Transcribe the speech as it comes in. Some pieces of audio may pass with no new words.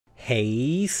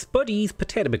Hey, Spuddies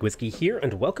PotatoMcWhiskey here,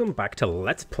 and welcome back to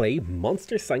Let's Play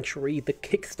Monster Sanctuary, the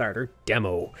Kickstarter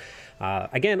Demo.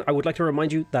 Again, I would like to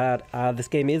remind you that this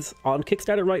game is on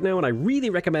Kickstarter right now, and I really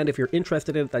recommend, if you're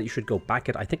interested in it, that you should go back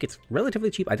it. I think it's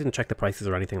relatively cheap. I didn't check the prices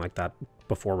or anything like that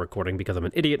before recording because I'm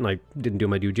an idiot and I didn't do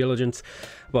my due diligence.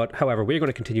 But however, we're going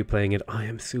to continue playing it. I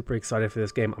am super excited for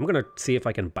this game. I'm going to see if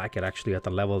I can back it actually at the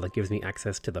level that gives me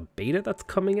access to the beta that's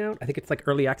coming out. I think it's like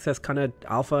early access, kind of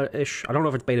alpha-ish. I don't know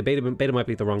if it's beta. Beta might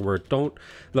be the wrong word. Don't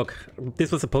look,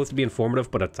 this was supposed to be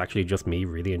informative, but it's actually just me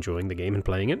really enjoying the game and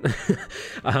playing it.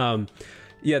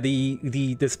 Yeah,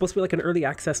 there's supposed to be like an early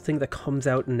access thing that comes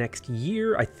out next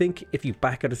year. I think if you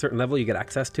back at a certain level, you get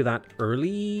access to that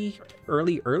early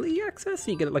access.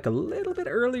 You get it like a little bit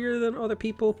earlier than other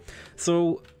people.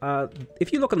 So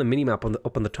if you look on the minimap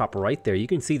up on the top right there, you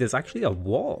can see there's actually a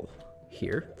wall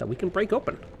here that we can break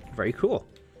open. Very cool.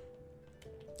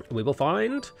 We will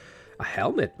find a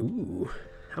helmet. Ooh,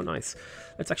 how nice.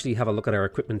 Let's actually have a look at our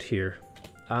equipment here.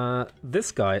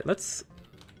 This guy, let's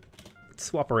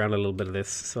swap around a little bit of this.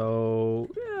 So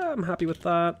yeah, I'm happy with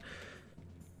that.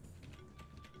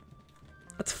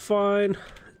 That's fine.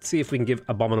 Let's see if we can give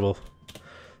Abominable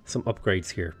some upgrades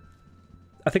here.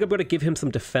 I think I'm going to give him some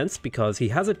defense because he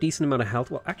has a decent amount of health.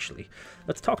 Well, actually,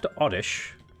 let's talk to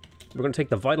Oddish. We're going to take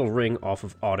the Vital Ring off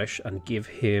of Oddish and give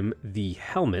him the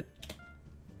helmet.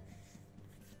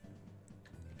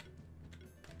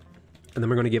 And then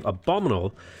we're going to give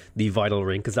Abominable the Vital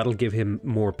Ring, because that'll give him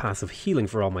more passive healing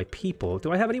for all my people.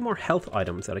 Do I have any more health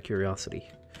items, out of curiosity?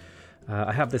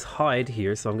 I have this hide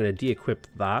here, so I'm going to de-equip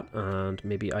that. And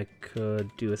maybe I could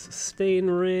do a sustain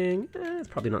ring. It's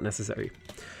probably not necessary.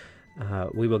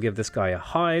 We will give this guy a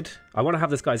hide. I want to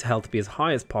have this guy's health be as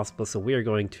high as possible, so we are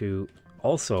going to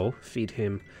also feed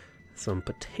him some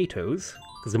potatoes.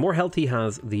 Because the more health he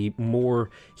has, the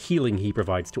more healing he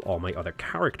provides to all my other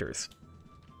characters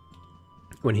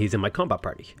when he's in my combat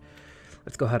party.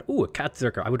 Let's go ahead. Ooh, a cat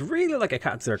zerker. I would really like a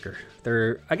cat zerker.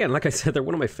 They're, again, like I said, they're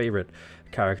one of my favorite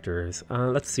characters.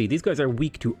 Let's see. These guys are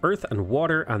weak to earth and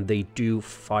water, and they do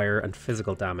fire and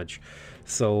physical damage.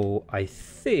 So I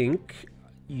think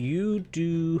you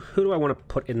do... Who do I want to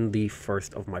put in the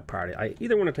first of my party? I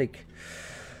either want to take...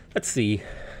 Let's see.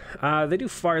 They do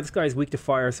fire. This guy is weak to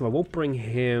fire, so I won't bring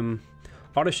him...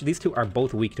 Oddish, these two are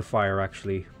both weak to fire,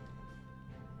 actually.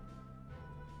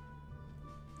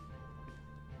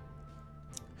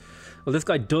 Well, this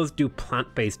guy does do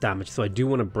plant-based damage, so I do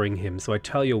want to bring him. So I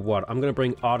tell you what, I'm going to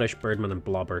bring Oddish, Birdman, and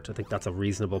Blobbert. I think that's a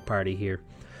reasonable party here.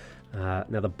 Now,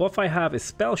 the buff I have is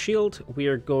Spell Shield. We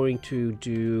are going to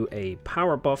do a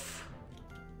power buff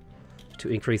to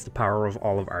increase the power of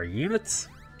all of our units.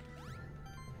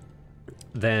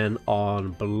 Then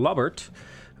on Blobbert,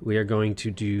 we are going to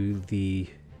do the...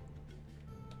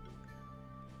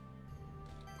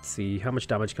 Let's see, how much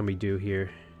damage can we do here?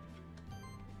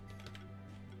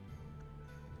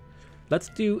 Let's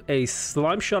do a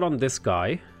slime shot on this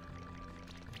guy.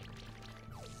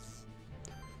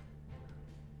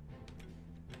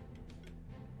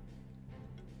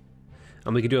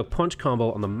 And we can do a punch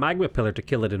combo on the magma pillar to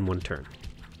kill it in one turn.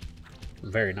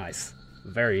 Very nice.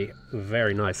 Very,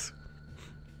 very nice.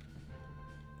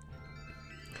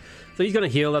 So he's going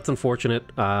to heal. That's unfortunate.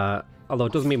 Although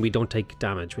it doesn't mean we don't take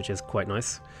damage, which is quite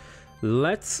nice.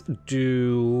 Let's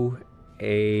do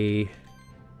a...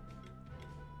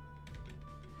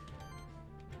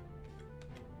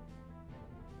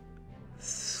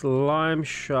 slime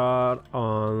shot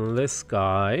on this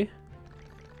guy.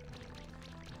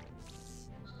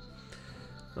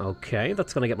 Okay,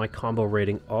 that's going to get my combo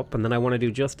rating up, and then I want to do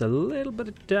just a little bit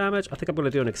of damage. I think I'm going to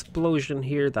do an explosion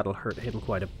here. That'll hurt him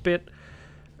quite a bit.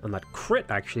 And that crit,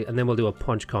 actually, and then we'll do a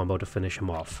punch combo to finish him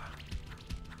off.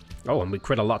 Oh, and we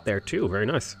crit a lot there too. Very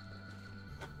nice.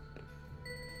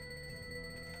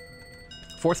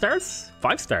 4 stars?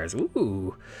 5 stars.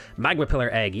 Ooh. Magma Pillar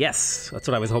Egg. Yes, that's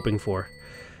what I was hoping for.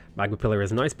 Magma Pillar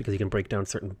is nice because you can break down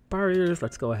certain barriers.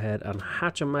 Let's go ahead and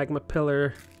hatch a Magma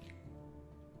Pillar.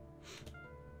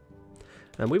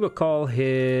 And we will call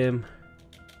him...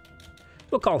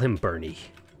 We'll call him Bernie.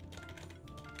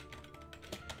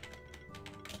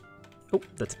 Oh,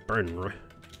 that's Burn.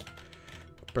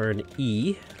 Burn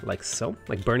E, like so.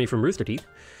 Like Bernie from Rooster Teeth.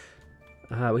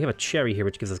 We have a cherry here,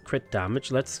 which gives us crit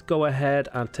damage. Let's go ahead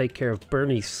and take care of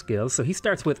Bernie's skills. So he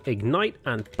starts with Ignite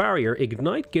and Barrier.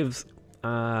 Ignite gives...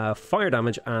 fire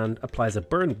damage and applies a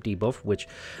burn debuff, which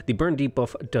the burn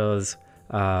debuff does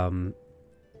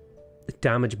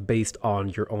damage based on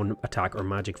your own attack or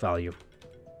magic value.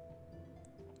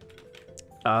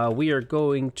 We are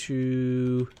going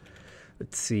to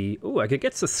Let's see. Oh, I could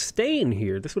get sustain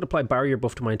here. This would apply barrier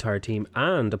buff to my entire team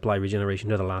and apply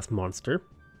regeneration to the last monster.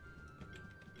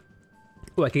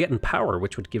 Oh, I could get empower,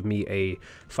 which would give me a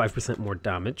 5% more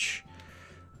damage.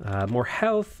 More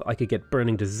health. I could get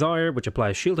burning desire, which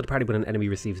applies shield to the party when an enemy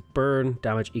receives burn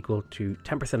damage equal to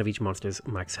 10% of each monster's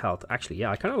max health. Actually, yeah,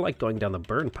 I kind of like going down the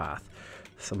burn path,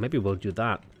 so maybe we'll do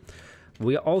that.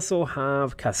 We also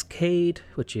have Cascade,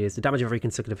 which is the damage of every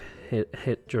consecutive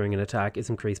hit during an attack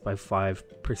is increased by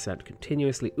 5%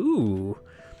 continuously. Ooh,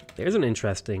 there's an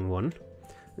interesting one.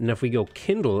 And if we go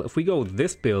Kindle, if we go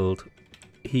this build,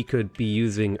 he could be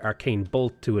using Arcane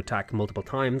Bolt to attack multiple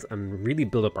times and really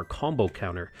build up our combo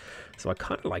counter. So I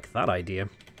kind of like that idea.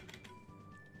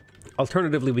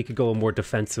 Alternatively, we could go a more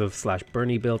defensive slash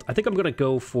Bernie build. I think I'm going to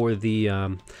go for the...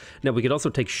 now, we could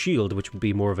also take Shield, which would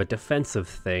be more of a defensive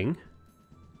thing.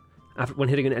 When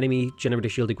hitting an enemy, generate a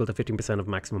shield equal to 15% of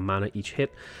maximum mana each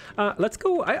hit. Let's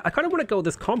go... I kind of want to go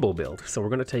this combo build. So we're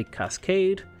going to take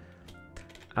Cascade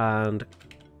and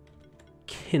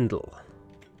Kindle.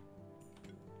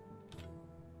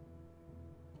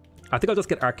 I think I'll just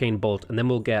get Arcane Bolt, and then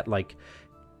we'll get, like,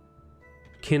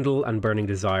 Kindle and Burning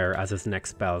Desire as his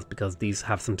next spells, because these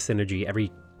have some synergy.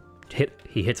 Every hit,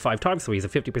 he hits 5 times, so he has a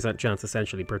 50% chance,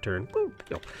 essentially, per turn. Well,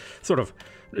 you know, sort of,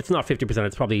 it's not 50%,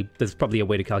 it's probably, there's probably a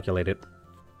way to calculate it.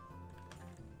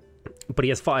 But he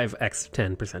has 5x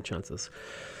 10% chances.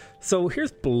 So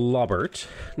here's Blobbert.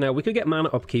 Now, we could get mana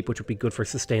upkeep, which would be good for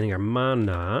sustaining our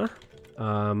mana.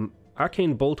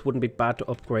 Arcane Bolt wouldn't be bad to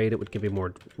upgrade. It would give you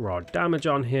more raw damage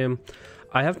on him.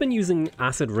 I have been using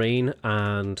Acid Rain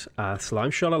and Slime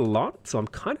Shot a lot, so I'm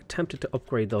kind of tempted to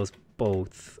upgrade those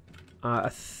both. I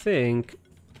think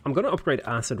I'm going to upgrade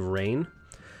Acid Rain,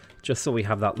 just so we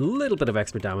have that little bit of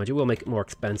extra damage. It will make it more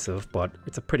expensive, but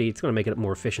it's going to make it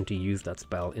more efficient to use that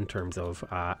spell in terms of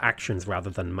actions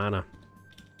rather than mana.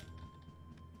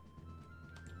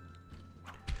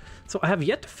 So I have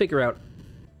yet to figure out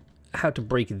how to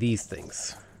break these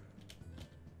things.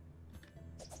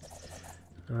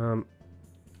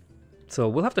 So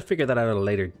we'll have to figure that out at a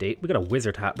later date. We got a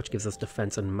wizard hat, which gives us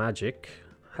defense and magic.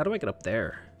 How do I get up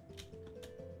there?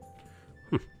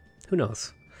 Who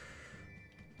knows?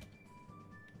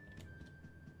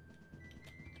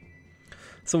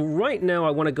 So right now I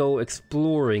want to go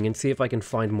exploring and see if I can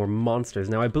find more monsters.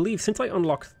 Now I believe since I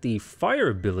unlocked the fire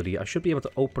ability, I should be able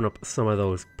to open up some of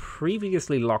those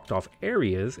previously locked off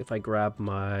areas. If I grab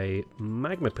my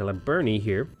magma pill and Bernie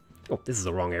here. Oh, this is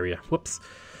the wrong area. Whoops.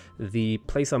 The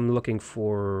place I'm looking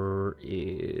for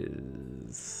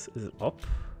is it up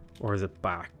or is it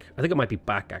back? I think it might be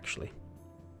back actually.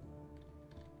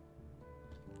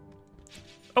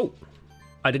 Oh,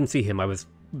 I didn't see him. I was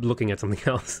looking at something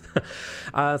else.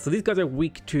 So these guys are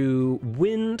weak to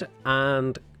wind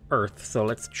and earth. So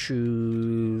let's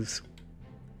choose,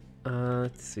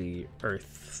 let's see,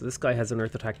 earth. So this guy has an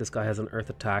earth attack, this guy has an earth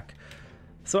attack.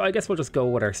 So I guess we'll just go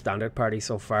with our standard party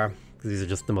so far, because these are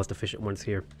just the most efficient ones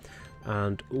here.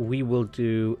 And we will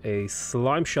do a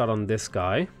slime shot on this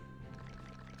guy.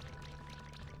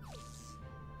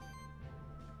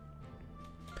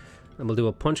 And we'll do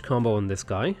a punch combo on this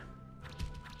guy.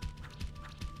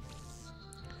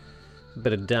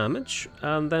 Bit of damage,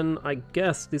 and then I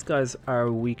guess these guys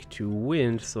are weak to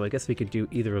wind, so I guess we could do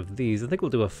either of these. I think we'll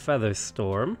do a feather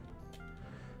storm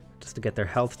just to get their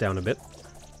health down a bit.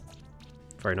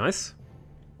 Very nice.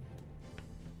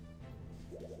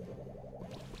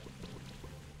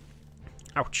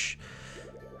 Ouch.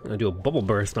 I'm gonna do a bubble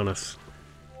burst on us.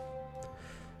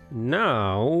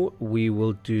 Now we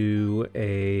will do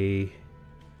a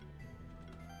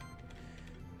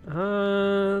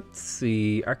let's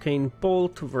see, Arcane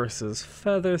Bolt versus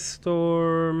Feather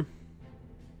Storm.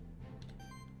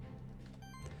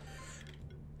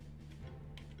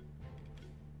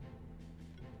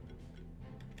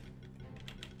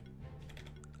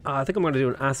 I think I'm going to do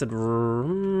an Acid...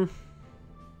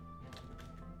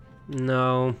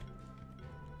 No.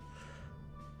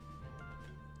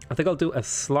 I think I'll do a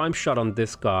Slime Shot on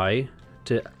this guy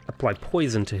to apply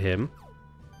poison to him.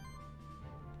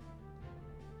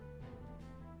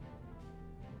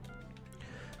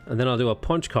 And then I'll do a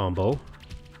punch combo.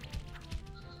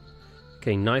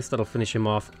 Okay, nice, that'll finish him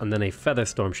off. And then a Feather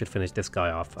Storm should finish this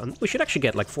guy off. And we should actually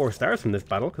get like 4 stars from this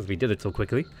battle, because we did it so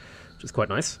quickly, which is quite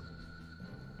nice.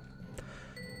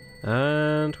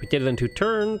 And we did it in 2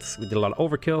 turns. We did a lot of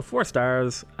overkill, 4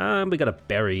 stars. And we got a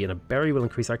berry, and a berry will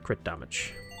increase our crit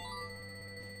damage.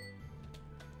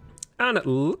 And it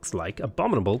looks like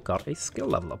Abominable got a skill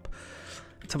level up.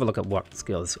 Let's have a look at what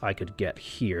skills I could get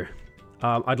here.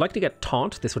 I'd like to get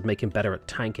Taunt. This would make him better at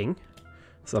tanking.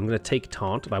 So I'm going to take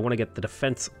Taunt, and I want to get the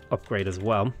defense upgrade as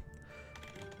well.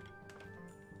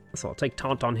 So I'll take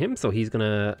Taunt on him, so he's going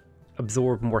to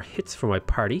absorb more hits from my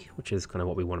party, which is kind of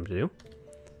what we want him to do.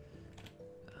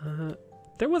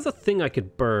 There was a thing I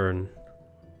could burn.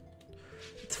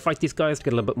 Let's fight these guys to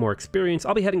get a little bit more experience.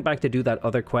 I'll be heading back to do that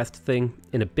other quest thing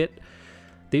in a bit.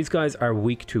 These guys are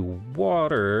weak to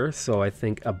water, so I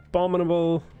think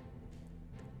Abominable.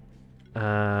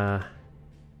 We'll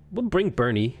bring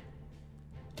Bernie,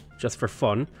 just for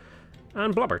fun,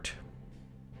 and Blobbert.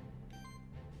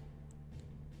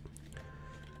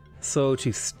 So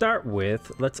to start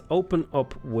with, let's open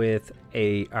up with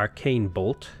a Arcane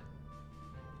Bolt,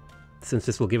 since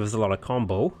this will give us a lot of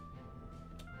combo.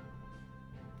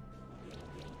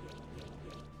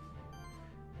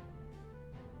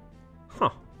 Huh.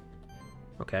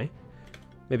 Okay.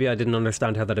 Maybe I didn't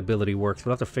understand how that ability works.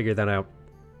 We'll have to figure that out.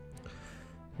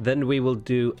 Then we will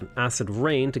do an Acid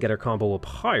Rain to get our combo up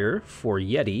higher for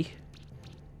Yeti.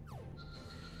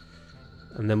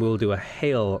 And then we'll do a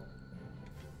Hail.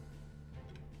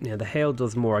 Yeah, the Hail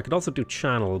does more. I could also do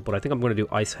Channel, but I think I'm going to do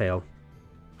Ice Hail.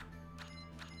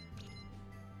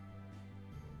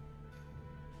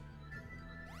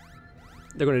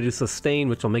 They're going to do Sustain,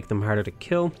 which will make them harder to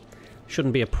kill.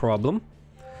 Shouldn't be a problem.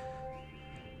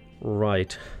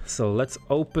 Right, so let's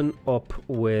open up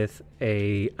with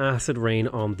a Acid Rain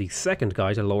on the second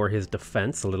guy to lower his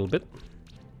defense a little bit.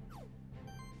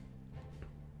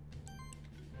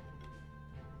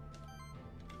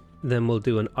 Then we'll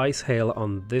do an Ice Hail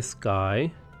on this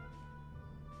guy.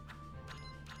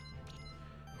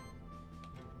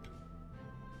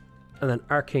 And then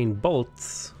Arcane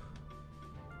Bolts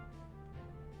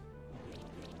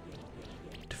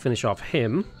to finish off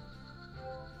him.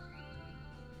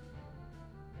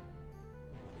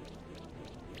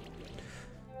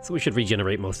 So we should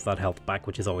regenerate most of that health back,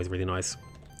 which is always really nice.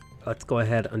 Let's go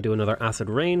ahead and do another Acid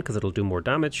Rain, because it'll do more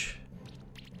damage.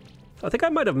 I think I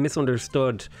might have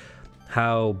misunderstood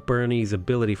how Bernie's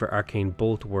ability for Arcane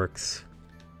Bolt works.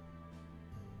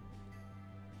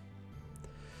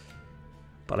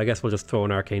 But I guess we'll just throw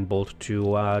an Arcane Bolt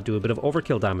to do a bit of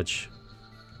overkill damage,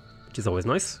 which is always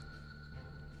nice.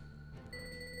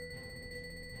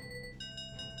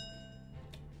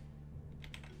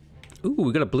 Ooh,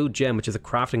 we got a blue gem, which is a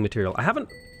crafting material. I haven't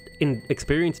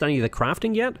experienced any of the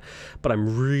crafting yet, but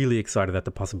I'm really excited at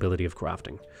the possibility of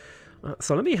crafting.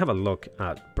 So let me have a look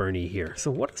at Bernie here.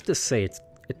 So what does this say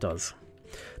it does?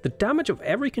 The damage of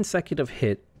every consecutive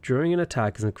hit during an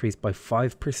attack is increased by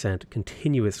 5%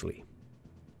 continuously.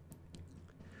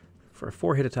 For a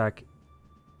 4-hit attack,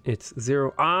 it's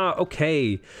 0. Ah,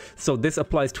 okay. So this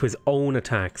applies to his own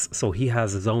attacks. So he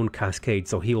has his own cascade,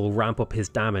 so he will ramp up his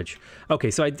damage. Okay,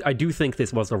 so I do think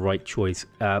this was the right choice,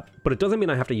 but it doesn't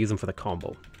mean I have to use him for the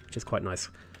combo, which is quite nice.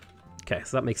 Okay,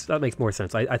 so that makes more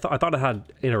sense. I thought it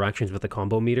had interactions with the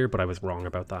combo meter, but I was wrong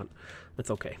about that.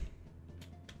 That's okay.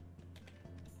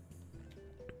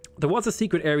 There was a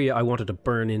secret area I wanted to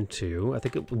burn into. I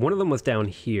think one of them was down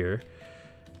here.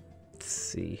 Let's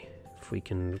see if we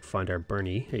can find our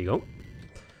Bernie. Here you go.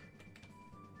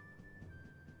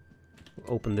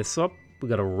 We'll open this up. We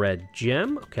got a red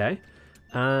gem, okay,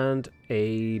 and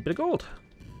a bit of gold.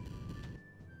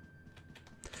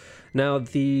 Now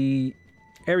the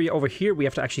area over here, we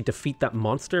have to actually defeat that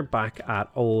monster back at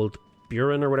old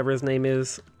Buren or whatever his name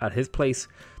is, at his place,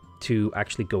 to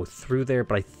actually go through there.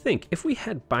 But I think if we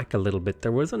head back a little bit,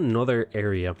 there was another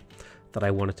area that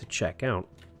I wanted to check out.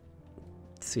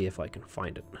 Let's see if I can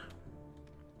find it.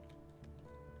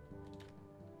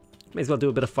 May as well do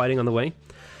a bit of fighting on the way.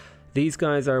 These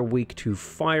guys are weak to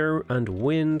fire and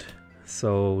wind,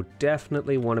 so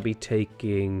definitely want to be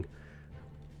taking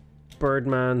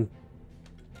Birdman.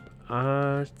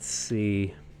 Let's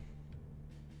see.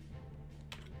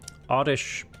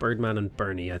 Oddish, Birdman, and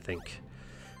Bernie, I think,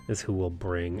 is who we'll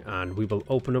bring. And we will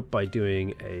open up by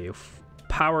doing a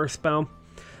power spell.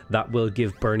 That will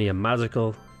give Bernie a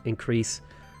magical increase.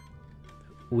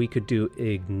 We could do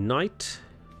Ignite.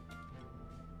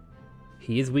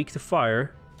 He is weak to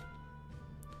fire.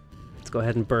 Let's go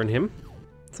ahead and burn him.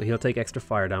 So he'll take extra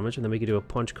fire damage, and then we can do a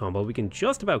punch combo. We can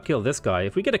just about kill this guy.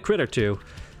 If we get a crit or two,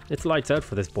 it's lights out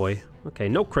for this boy. Okay,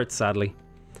 no crits, sadly.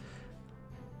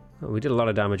 Oh, we did a lot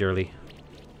of damage early.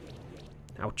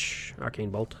 Ouch.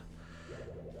 Arcane Bolt.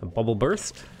 A Bubble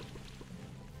Burst.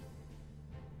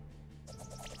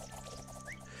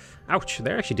 Ouch,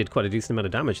 they actually did quite a decent amount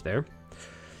of damage there.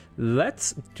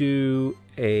 Let's do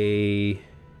a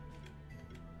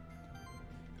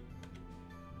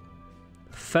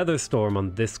Feather Storm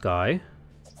on this guy.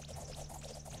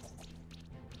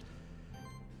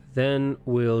 Then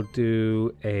we'll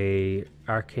do a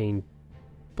Arcane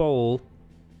Bolt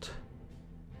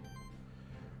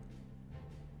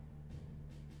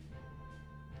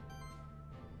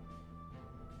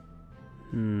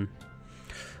We'll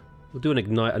do an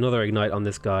ignite, another ignite on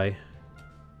this guy.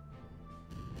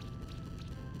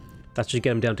 That should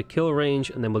get him down to kill range,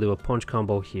 and then we'll do a punch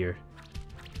combo here.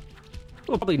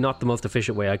 Well, probably not the most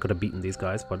efficient way I could have beaten these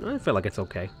guys, but I feel like it's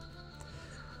okay.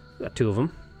 Got 2 of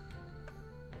them.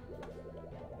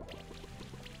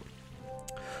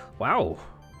 Wow.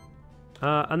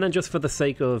 And then just for the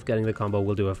sake of getting the combo,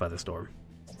 we'll do a Feather Storm.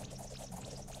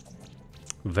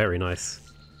 Very nice.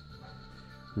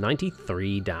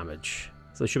 93 damage.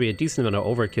 So there should be a decent amount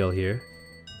of overkill here.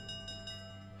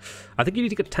 I think you need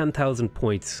to get 10,000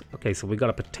 points. Okay, so we got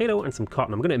a potato and some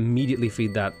cotton. I'm going to immediately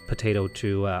feed that potato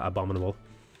to Abominable.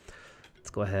 Let's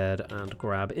go ahead and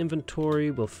grab inventory.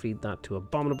 We'll feed that to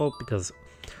Abominable because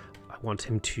I want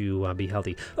him to be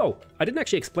healthy. Oh, I didn't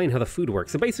actually explain how the food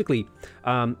works. So basically,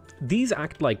 these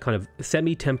act like kind of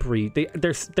semi-temporary.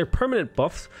 They're permanent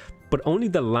buffs, but only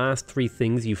the last 3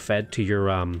 things you fed to your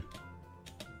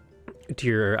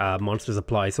monster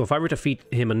supply. So if I were to feed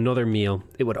him another meal,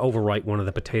 it would overwrite one of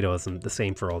the potatoes, and the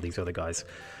same for all these other guys.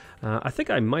 I think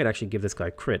I might actually give this guy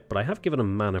crit, but I have given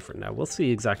him mana for now. We'll see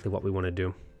exactly what we want to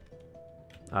do.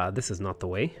 This is not the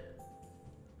way.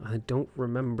 I don't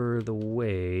remember the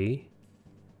way.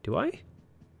 Do I?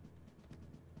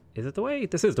 Is it the way?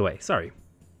 This is the way, sorry.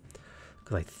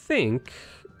 Because I think,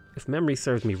 if memory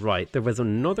serves me right, there was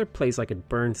another place I could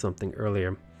burn something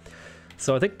earlier.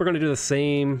 So I think we're going to do the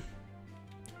same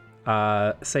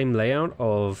layout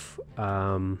of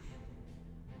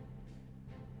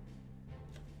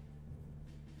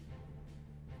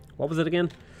what was it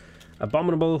again?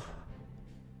 Abominable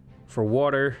for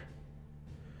water.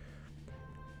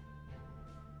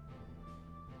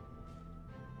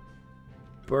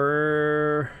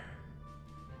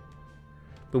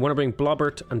 We want to bring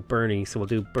Blobbert and Bernie, so we'll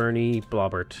do Bernie,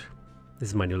 Blobbert. This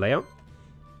is my new layout.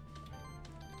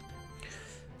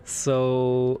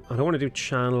 So I don't want to do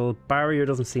channel. Barrier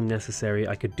doesn't seem necessary.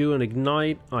 I could do an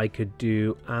ignite. I could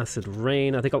do acid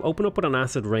rain. I think I'll open up with an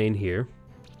acid rain here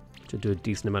to do a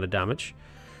decent amount of damage.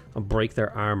 I'll break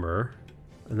their armor,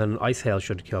 and then an ice hail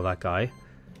should kill that guy.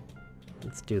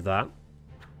 Let's do that.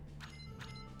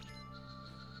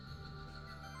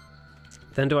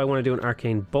 Then do I want to do an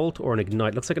arcane bolt or an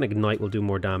ignite? Looks like an ignite will do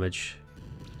more damage,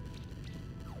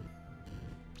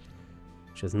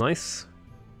 which is nice.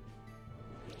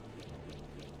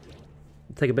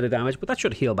 Take a bit of damage, but that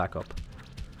should heal back up.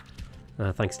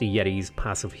 Thanks to Yeti's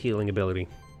passive healing ability.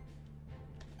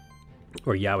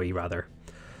 Or Yowie, rather.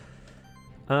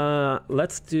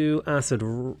 Let's do acid...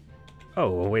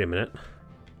 Oh, wait a minute.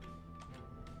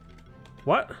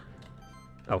 What?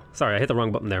 Oh, sorry, I hit the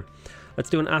wrong button there. Let's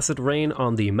do an acid rain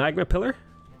on the magma pillar.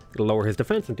 It'll lower his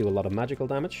defense and do a lot of magical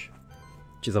damage,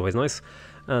 which is always nice.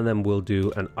 And then we'll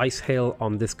do an ice hail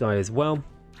on this guy as well.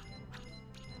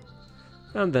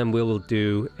 And then we will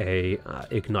do a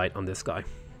ignite on this guy.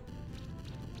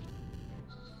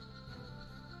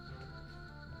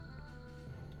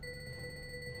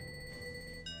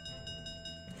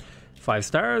 Five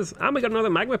stars, and we got another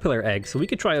magma pillar egg, so we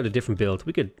could try out a different build.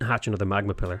 We could hatch another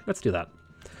magma pillar. Let's do that.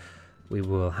 We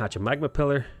will hatch a magma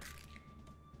pillar,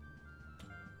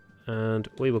 and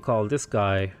we will call this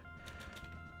guy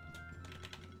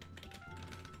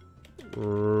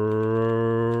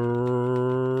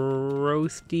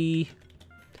Roasty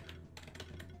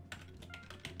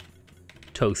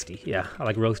Toasty. Yeah, I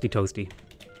like Roasty Toasty.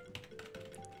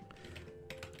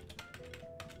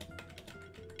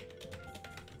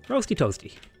 Roasty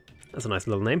Toasty. That's a nice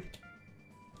little name.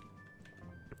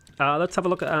 Let's have a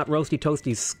look at Roasty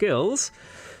Toasty's skills.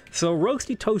 So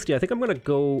Roasty Toasty, I think I'm going to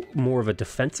go more of a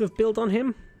defensive build on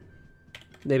him.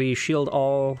 Maybe shield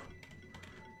all.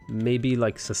 Maybe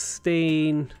like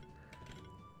sustain.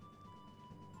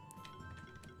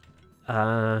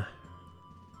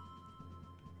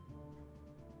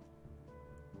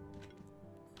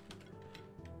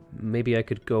 Maybe I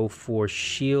could go for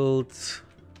shields.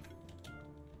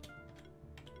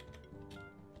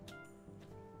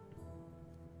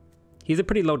 He's a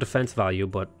pretty low defense value,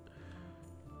 but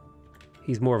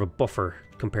he's more of a buffer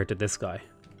compared to this guy.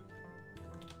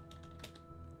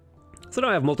 So now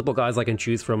I have multiple guys I can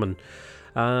choose from, and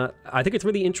I think it's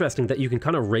really interesting that you can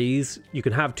kind of raise, you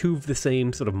can have 2 of the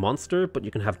same sort of monster, but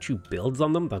you can have 2 builds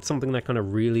on them. That's something that kind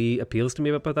of really appeals to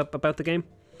me about the game.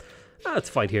 Let's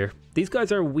fight here. These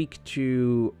guys are weak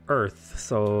to earth,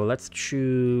 so let's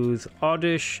choose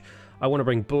Oddish. I want to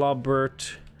bring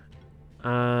Blobbert,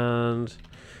 and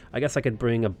I guess I could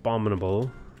bring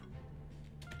Abominable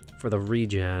for the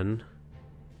regen.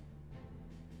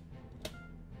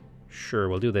 Sure,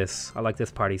 we'll do this. I like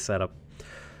this party setup.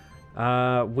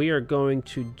 We are going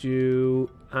to do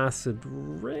acid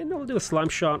rain. No, we'll do a slime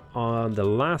shot on the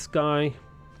last guy.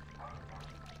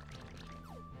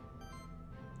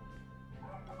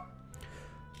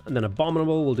 And then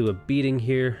abominable, we'll do a beating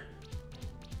here.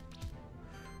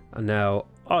 And now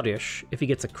Oddish, if he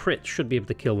gets a crit, should be able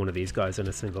to kill one of these guys in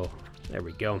a single. There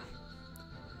we go.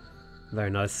 Very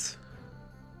nice.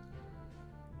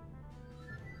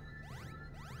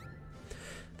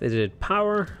 They did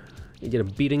power. You get a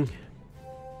beating.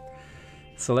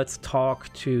 So let's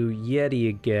talk to Yeti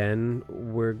again.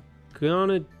 We're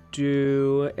gonna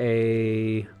do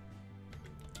a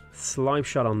slime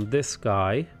shot on this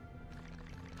guy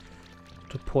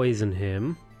to poison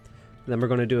him. Then we're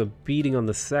gonna do a beating on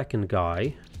the second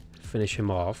guy, finish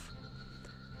him off.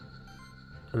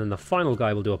 And then the final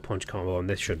guy will do a punch combo, and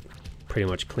this should pretty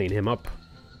much clean him up.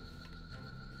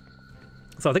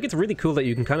 So I think it's really cool that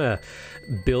you can kind of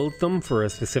build them for a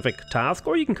specific task,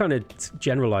 or you can kind of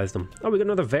generalize them. Oh, we got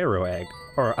another Viro egg,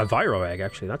 or a Viro egg,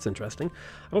 actually. That's interesting.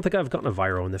 I don't think I've gotten a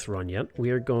Viro in this run yet. We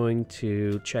are going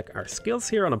to check our skills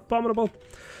here on Abominable.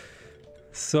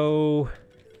 So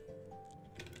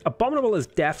Abominable is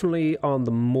definitely on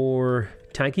the more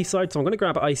tanky side, so I'm going to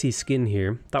grab Icy Skin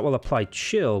here. That will apply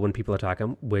Chill when people attack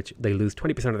him, which they lose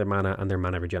 20% of their mana, and their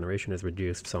mana regeneration is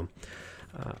reduced. So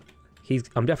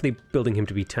I'm definitely building him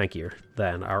to be tankier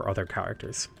than our other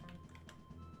characters.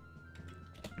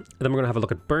 And then we're going to have a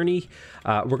look at Bernie.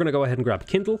 We're going to go ahead and grab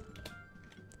Kindle.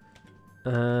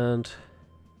 And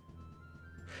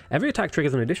every attack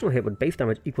triggers an additional hit with base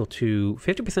damage equal to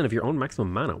 50% of your own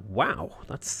maximum mana. Wow,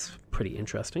 that's pretty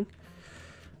interesting.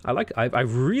 I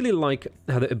really like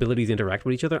how the abilities interact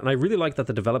with each other, and I really like that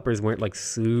the developers weren't like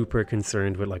super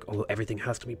concerned with like, oh, everything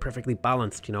has to be perfectly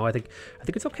balanced. You know, I think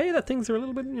it's okay that things are a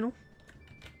little bit, you know.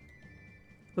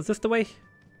 Was this the way?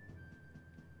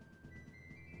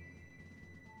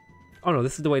 Oh no,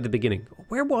 this is the way at the beginning.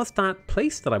 Where was that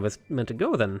place that I was meant to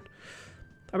go then?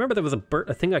 I remember there was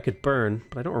a thing I could burn,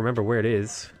 but I don't remember where it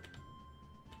is.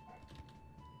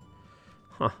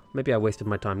 Huh, maybe I wasted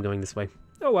my time going this way.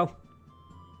 Oh well.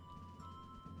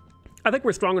 I think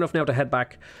we're strong enough now to head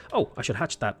back. Oh, I should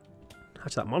hatch that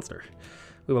monster.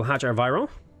 We will hatch our Viro.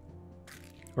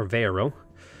 Or Vero.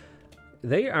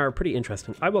 They are pretty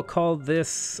interesting. I will call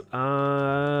this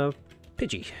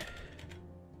Pidgey.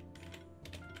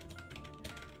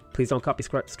 Please don't copy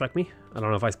strike me. I don't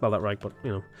know if I spelled that right, but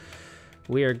you know.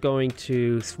 We are going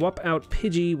to swap out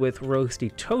Pidgey with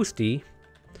Roasty Toasty.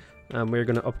 And we're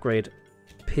going to upgrade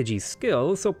Pidgey's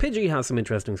skills. So Pidgey has some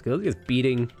interesting skills. He has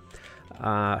beating,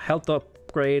 health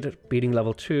upgrade, beating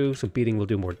level 2. So beating will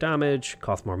do more damage,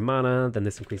 cost more mana. Then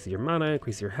this increases your mana,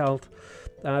 increases your health.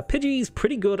 Pidgey's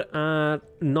pretty good at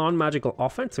non-magical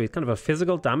offense. So he's kind of a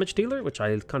physical damage dealer, which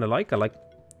I kind of like. I like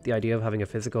the idea of having a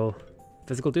physical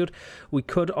dude. We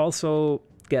could also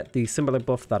get the similar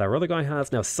buff that our other guy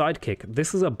has. Now, Sidekick.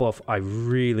 This is a buff I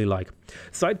really like.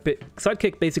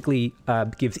 Sidekick basically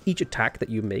gives each attack that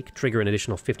you make trigger an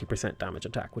additional 50% damage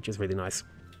attack, which is really nice.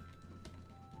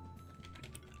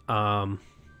 And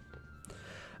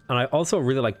I also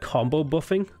really like combo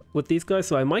buffing with these guys,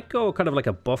 so I might go kind of like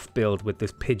a buff build with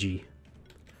this Pidgey.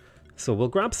 So we'll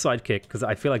grab Sidekick, because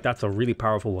I feel like that's a really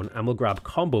powerful one, and we'll grab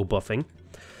combo buffing.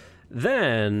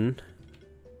 Then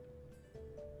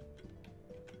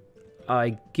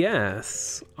I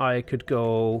guess I could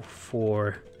go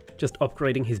for just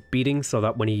upgrading his beating so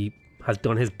that when he has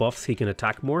done his buffs, he can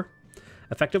attack more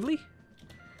effectively.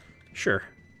 Sure,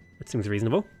 that seems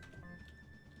reasonable.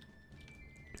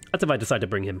 That's if I decide to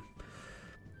bring him.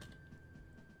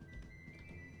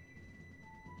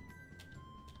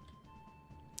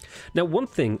 Now, one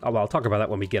thing, oh, well, I'll talk about that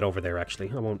when we get over there,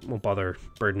 actually. I won't bother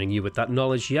burdening you with that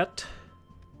knowledge yet.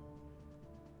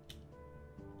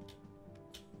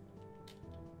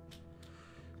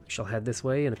 We shall head this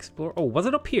way and explore. Oh, was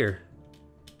it up here?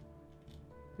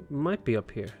 It might be up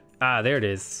here. Ah, there it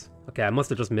is. Okay, I must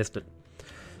have just missed it.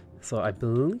 So I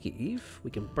believe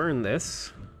we can burn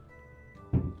this.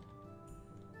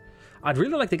 I'd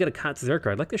really like to get a Cat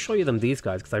Zerker. I'd like to show you these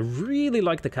guys, because I really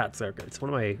like the Cat Zerker. It's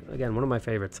one of my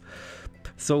favorites.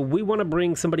 So we want to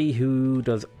bring somebody who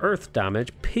does earth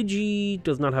damage. Pidgey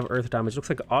does not have earth damage. Looks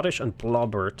like Oddish and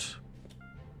Blobbert.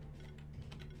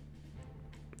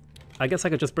 I guess I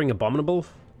could just bring Abominable,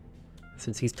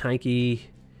 since he's tanky.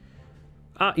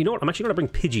 You know what? I'm actually going to bring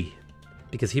Pidgey,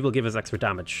 because he will give us extra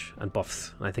damage and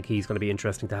buffs. And I think he's going to be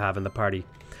interesting to have in the party.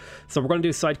 So we're going to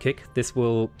do Sidekick. This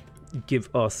will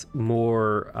give us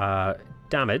more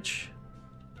damage,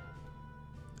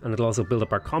 and it'll also build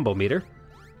up our combo meter.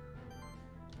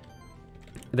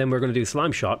 Then we're going to do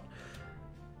Slime Shot.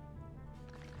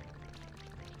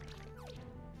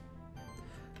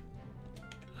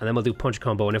 And then we'll do punch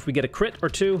combo. And if we get a crit or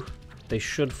two, they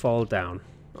should fall down.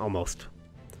 Almost.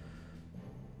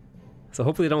 So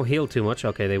hopefully they don't heal too much.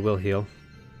 Okay, they will heal.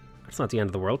 It's not the end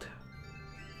of the world.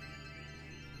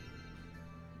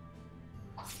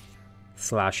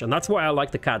 Slash. And that's why I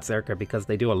like the Cat Zerker, because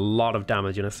they do a lot of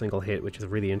damage in a single hit, which is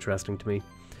really interesting to me.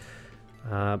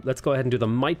 Let's go ahead and do the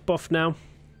might buff now.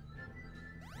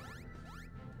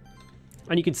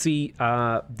 And you can see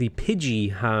the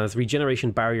Pidgey has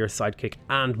regeneration, barrier, sidekick,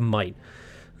 and might.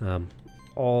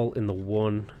 All in the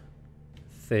one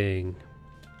thing.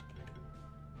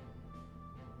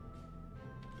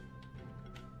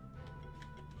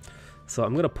 So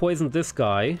I'm going to poison this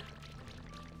guy.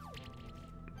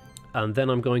 And then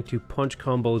I'm going to punch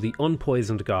combo the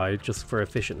unpoisoned guy just for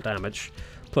efficient damage.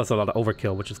 Plus a lot of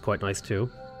overkill, which is quite nice too.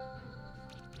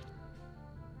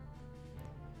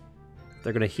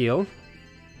 They're going to heal.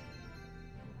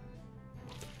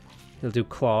 He'll do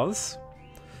claws.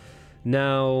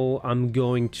 Now I'm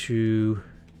going to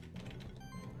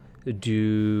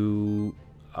do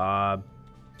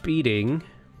beating.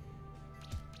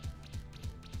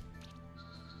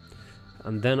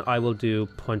 And then I will do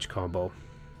punch combo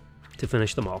to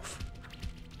finish them off.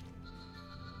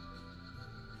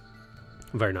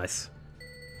 Very nice.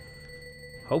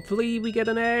 Hopefully we get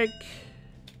an egg.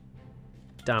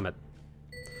 Damn it.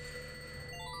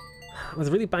 I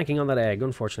was really banking on that egg.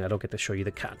 Unfortunately, I don't get to show you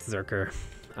the Cat Zerker.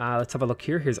 Let's have a look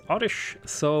here. Here's Oddish.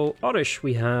 So, Oddish,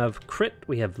 we have crit,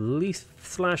 we have Leaf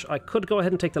Slash. I could go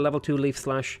ahead and take the level 2 Leaf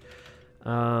Slash.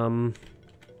 That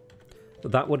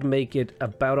would make it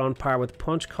about on par with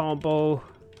punch combo.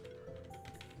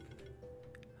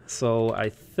 So I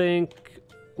think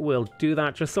we'll do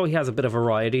that just so he has a bit of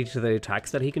variety to the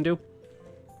attacks that he can do.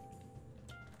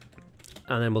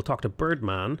 And then we'll talk to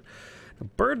Birdman.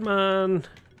 Birdman,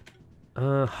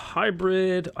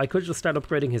 hybrid. I could just start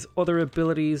upgrading his other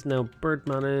abilities. Now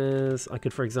Birdman is, I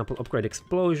could for example upgrade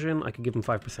Explosion. I could give him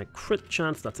 5% crit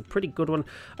chance. That's a pretty good one.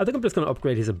 I think I'm just going to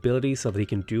upgrade his abilities so that he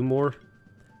can do more.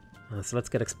 So let's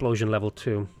get Explosion level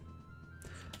 2.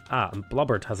 And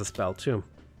Blobbert has a spell too.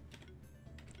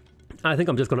 I think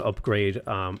I'm just going to upgrade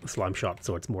Slime Shot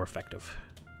so it's more effective.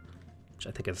 Which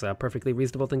I think is a perfectly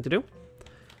reasonable thing to do.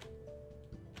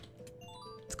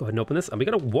 Let's go ahead and open this. And we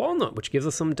got a Walnut, which gives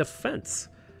us some defense.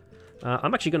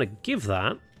 I'm actually going to give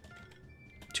that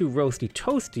to Roasty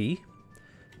Toasty.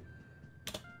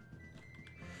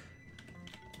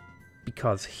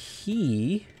 Because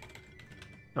he...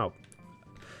 Oh.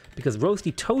 Because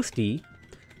Roasty Toasty,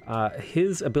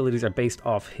 his abilities are based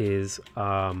off his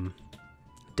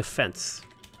defense.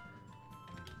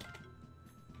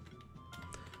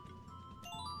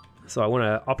 So I want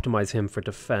to optimize him for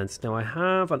defense. Now I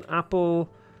have an apple.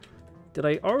 Did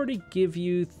I already give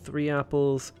you 3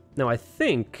 apples? Now I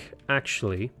think,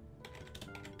 actually...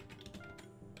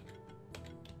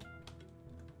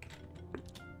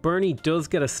 Bernie does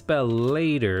get a spell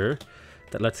later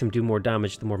that lets him do more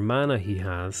damage the more mana he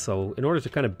has. So in order to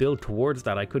kind of build towards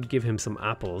that, I could give him some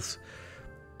apples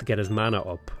to get his mana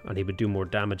up, and he would do more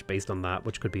damage based on that,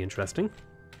 which could be interesting.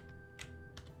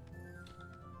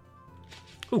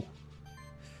 Ooh.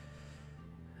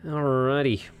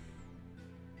 Alrighty.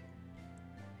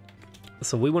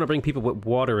 So we want to bring people with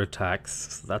water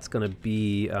attacks. So that's going to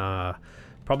be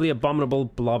probably Abominable,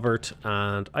 Blobbert,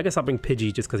 and I guess I'll bring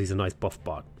Pidgey just because he's a nice buff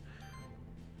bot.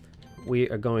 We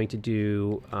are going to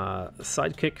do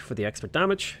Sidekick for the extra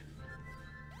damage.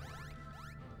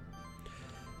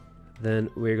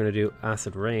 Then we're going to do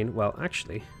Acid Rain. Well,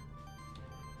 actually,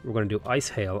 we're going to do Ice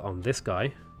Hail on this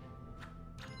guy.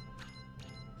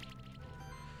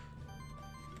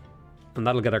 And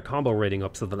that'll get our combo rating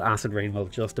up so that Acid Rain will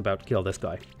just about kill this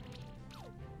guy.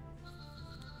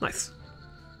 Nice.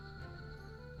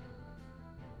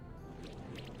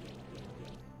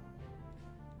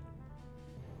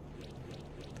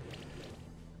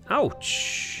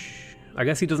 Ouch! I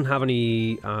guess he doesn't have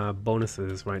any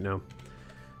bonuses right now.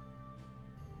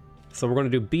 So we're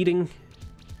going to do Beating.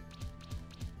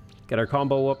 Get our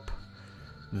combo up.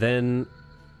 Then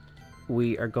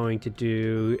we are going to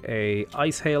do a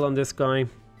Ice Hail on this guy.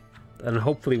 And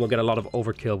hopefully we'll get a lot of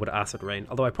overkill with Acid Rain.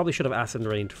 Although I probably should have Acid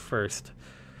Rained first.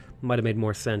 Might have made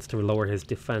more sense to lower his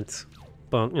defense.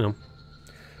 But, you know,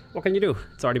 what can you do?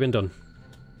 It's already been done.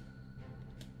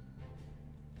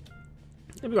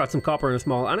 And we got some copper and a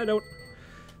small antidote.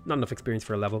 Not enough experience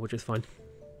for a level, which is fine.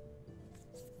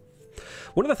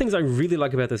 One of the things I really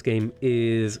like about this game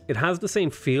is it has the same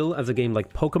feel as a game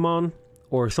like Pokemon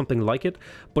or something like it,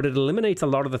 but it eliminates a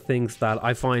lot of the things that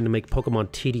I find make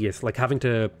Pokemon tedious, like having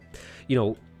to, you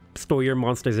know, store your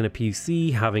monsters in a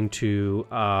PC, having to,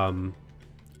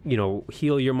 you know,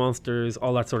 heal your monsters,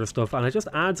 all that sort of stuff, and it just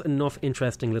adds enough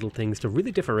interesting little things to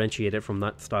really differentiate it from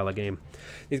that style of game.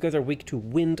 These guys are weak to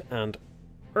wind and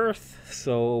earth,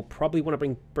 so probably want to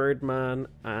bring Birdman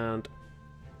and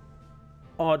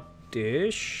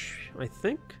Oddish, I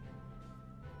think.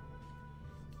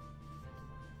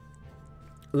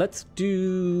 Let's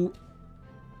do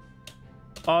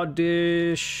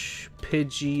Oddish,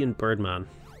 Pidgey, and Birdman.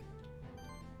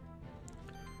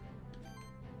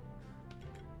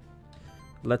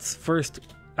 Let's first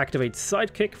activate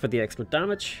Sidekick for the extra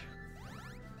damage.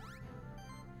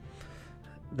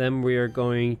 Then we are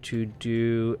going to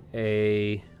do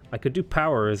a... I could do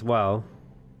Power as well.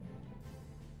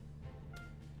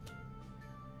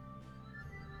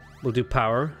 We'll do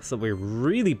Power, so we're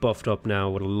really buffed up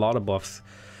now with a lot of buffs.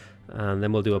 And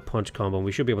then we'll do a punch combo, and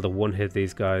we should be able to one-hit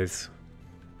these guys.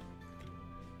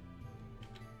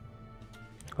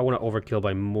 I want to overkill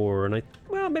by more, and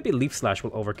well, maybe Leaf Slash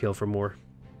will overkill for more.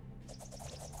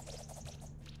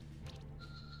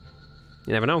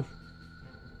 You never know.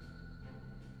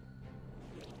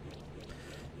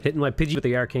 Hitting my Pidgey with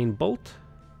the Arcane Bolt.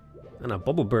 And a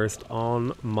Bubble Burst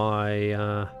on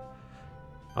my...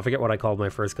 I forget what I called my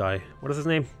first guy. What is his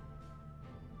name?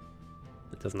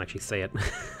 It doesn't actually say it.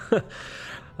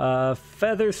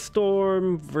 Feather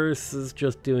Storm versus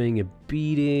just doing a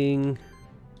beating.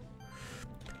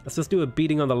 Let's just do a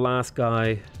beating on the last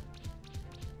guy.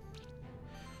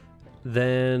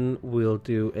 Then we'll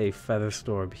do a Feather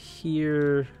Storm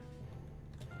here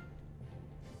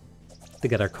to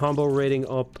get our combo rating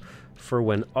up for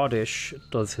when Oddish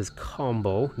does his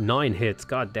combo. 9 hits,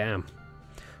 god damn.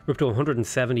 We're up to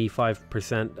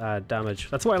 175% damage.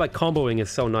 That's why I like comboing,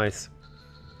 is so nice.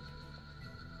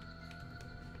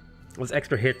 Those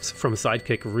extra hits from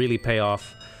Sidekick really pay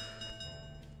off.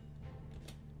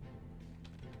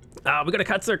 Ah, we got a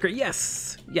Cat Circer,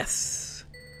 yes! Yes!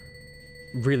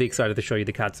 Really excited to show you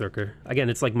the Cat Circer. Again,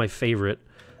 it's like my favorite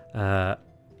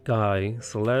guy.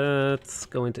 So let's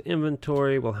go into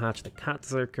inventory. We'll hatch the Cat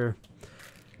Circer.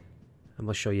 And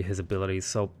we'll show you his abilities.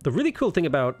 So the really cool thing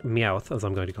about Meowth, as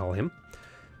I'm going to call him,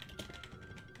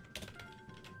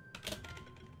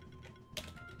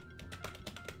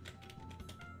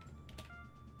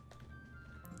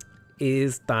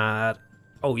 is that...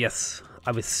 Oh yes,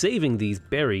 I was saving these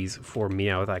berries for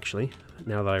Meowth actually,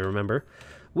 now that I remember.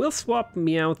 We'll swap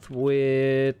Meowth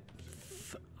with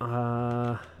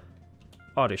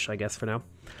Oddish, I guess, for now.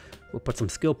 We'll put some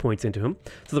skill points into him.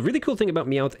 So the really cool thing about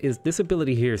Meowth is this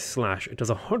ability here, Slash. It does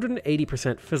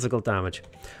 180% physical damage.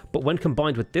 But when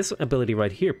combined with this ability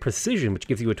right here, Precision, which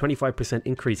gives you a 25%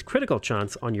 increased critical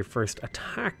chance on your first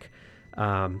attack.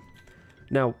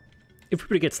 Now, if we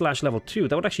were to get Slash level 2,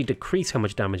 that would actually decrease how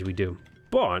much damage we do.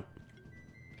 But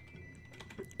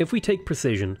if we take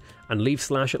Precision and leave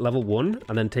Slash at level 1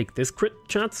 and then take this crit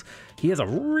chance, he has a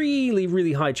really,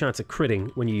 really high chance of critting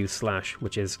when you use Slash,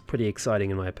 which is pretty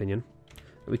exciting in my opinion.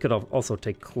 We could also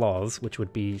take Claws, which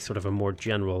would be sort of a more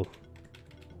general...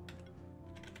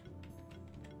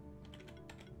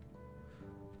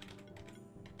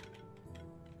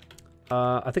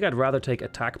 I think I'd rather take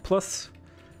Attack Plus,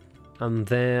 and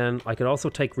then I could also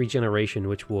take Regeneration,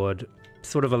 which would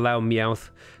sort of allow Meowth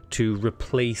to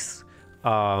replace...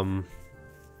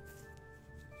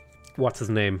 what's his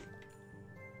name?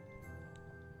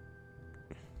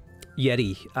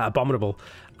 Yeti, Abominable,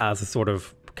 as a sort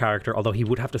of character, although he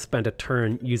would have to spend a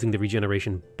turn using the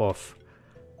regeneration buff.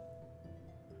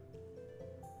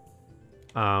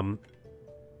 So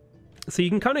you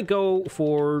can kind of go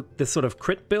for this sort of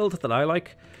crit build that I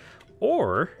like,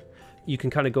 or you can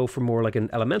kind of go for more like an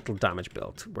elemental damage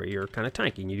build, where you're kind of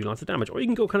tanking, you do lots of damage, or you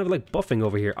can go kind of like buffing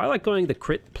over here. I like going the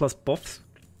crit plus buffs.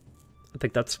 I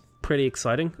think that's pretty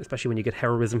exciting, especially when you get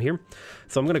heroism here.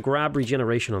 So I'm going to grab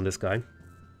regeneration on this guy,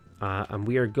 and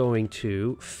we are going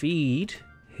to feed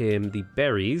him the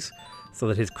berries so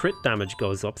that his crit damage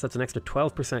goes up. So that's an extra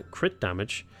 12% crit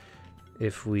damage.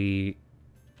 If we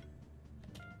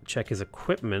check his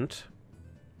equipment,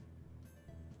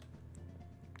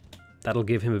 that'll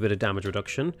give him a bit of damage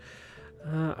reduction.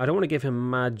 I don't want to give him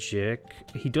magic.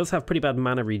 He does have pretty bad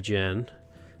mana regen.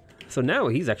 So now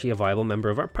he's actually a viable member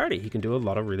of our party. He can do a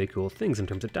lot of really cool things in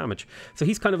terms of damage. So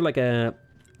he's kind of like a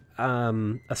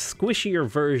squishier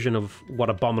version of what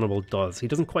Abominable does. He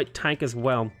doesn't quite tank as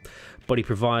well, but he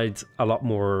provides a lot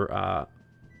more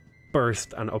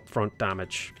burst and upfront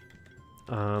damage.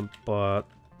 But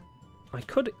I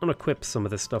could unequip some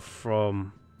of this stuff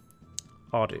from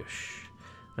Oddish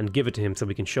and give it to him so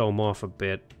we can show him off a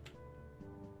bit.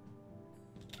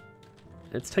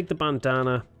 Let's take the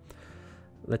bandana.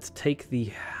 Let's take the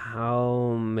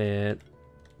helmet.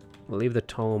 We'll leave the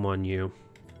tome on you.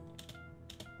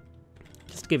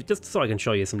 just so I can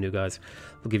show you some new guys.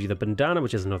 We'll give you the bandana,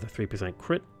 which is another 3%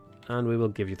 crit, and we will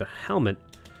give you the helmet,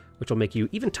 which will make you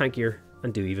even tankier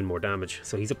and do even more damage.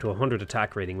 So he's up to 100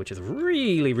 attack rating, which is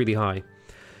really, really high.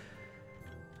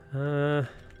 Yeah.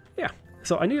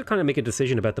 So I need to kind of make a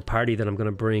decision about the party that I'm going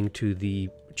to bring to the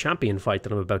champion fight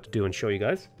that I'm about to do and show you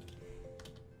guys.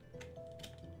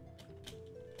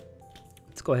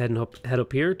 Let's go ahead and head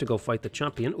up here to go fight the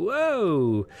champion.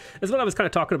 Whoa! That's what I was kind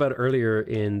of talking about earlier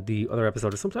in the other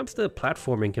episode. Sometimes the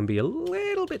platforming can be a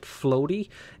little bit floaty.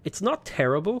 It's not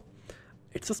terrible.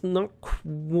 It's just not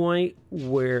quite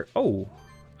where... Oh!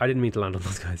 I didn't mean to land on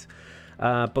those guys.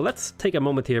 But let's take a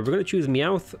moment here. We're going to choose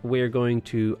Meowth. We're going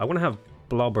to... I want to have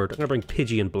Blobbert. I'm going to bring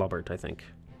Pidgey and Blobbert, I think.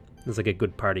 This is like a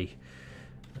good party.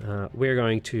 We're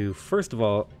going to... First of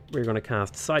all, we're going to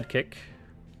cast Sidekick.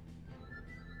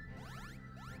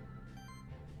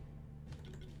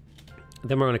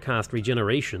 Then we're going to cast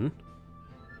Regeneration.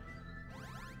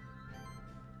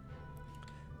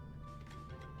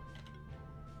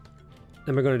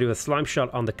 Then we're going to do a Slime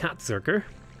Shot on the Catzerker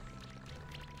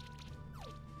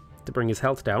to bring his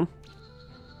health down.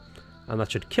 And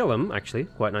that should kill him, actually,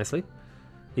 quite nicely.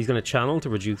 He's going to Channel to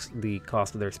reduce the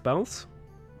cost of their spells.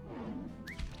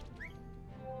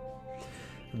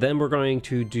 Then we're going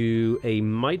to do a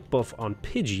Might buff on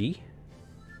Pidgey.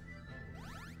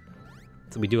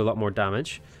 So we do a lot more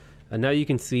damage. And now you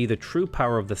can see the true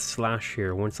power of the slash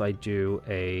here once I do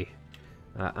a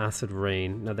acid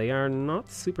rain. Now they are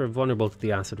not super vulnerable to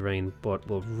the acid rain, but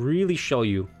will really show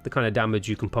you the kind of damage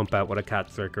you can pump out with a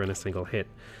Catzerker in a single hit.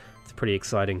 It's pretty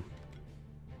exciting.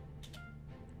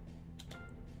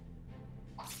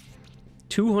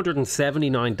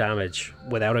 279 damage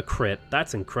without a crit.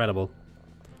 That's incredible.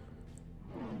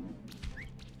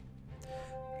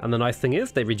 And the nice thing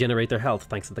is, they regenerate their health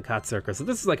thanks to the Catzerker. So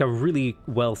this is like a really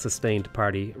well-sustained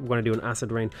party. We're going to do an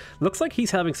Acid Rain. Looks like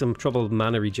he's having some trouble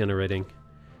mana regenerating.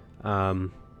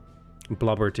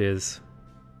 Blobbert is.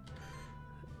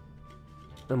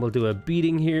 And we'll do a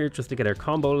Beating here, just to get our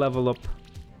combo level up.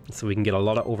 So we can get a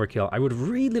lot of overkill. I would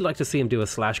really like to see him do a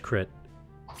slash crit.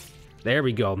 There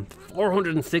we go.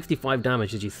 465 damage.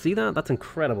 Did you see that? That's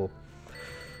incredible.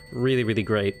 Really, really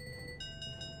great.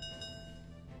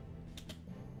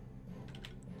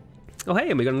 Oh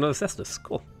hey, and we got another Cestus.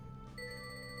 Cool.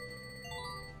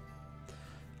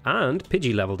 And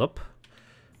Pidgey leveled up,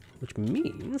 which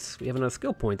means we have another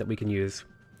skill point that we can use.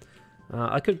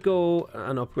 I could go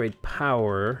and upgrade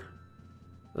power.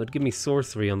 It would give me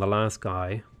sorcery on the last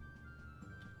guy.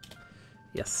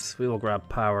 Yes, we will grab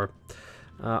power.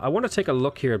 I want to take a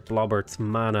look here at Blobbert's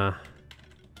mana.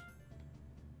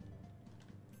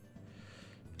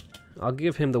 I'll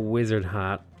give him the wizard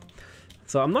hat.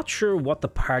 So I'm not sure what the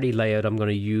party layout I'm going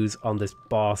to use on this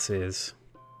boss is.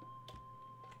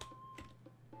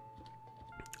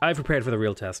 I've prepared for the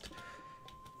real test.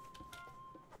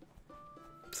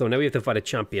 So now we have to fight a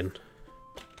champion.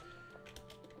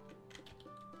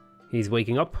 He's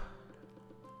waking up.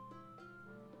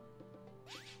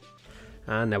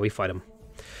 And now we fight him.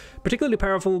 Particularly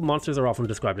powerful monsters are often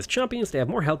described as champions. They have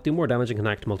more health, do more damage, and can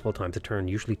act multiple times a turn,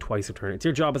 usually twice a turn. It's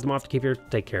your job as the monster keeper to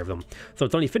take care of them. So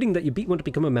it's only fitting that you beat one to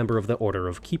become a member of the Order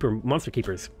of Monster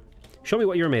Keepers. Show me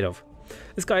what you're made of.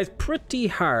 This guy's pretty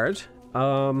hard.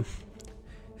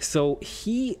 So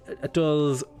he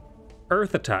does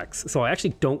earth attacks. So I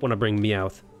actually don't want to bring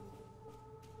Meowth.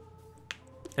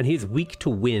 And he's weak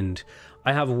to wind.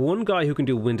 I have one guy who can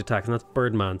do wind attacks, and that's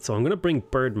Birdman. So I'm going to bring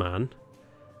Birdman.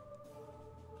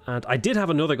 And I did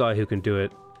have another guy who can do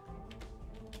it.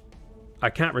 I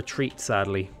can't retreat,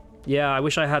 sadly. Yeah, I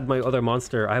wish I had my other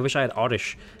monster. I wish I had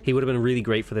Oddish. He would have been really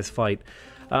great for this fight.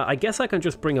 I guess I can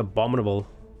just bring Abominable.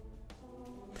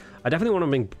 I definitely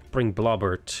want to bring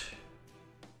Blobbert.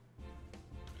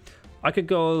 I could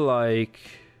go like...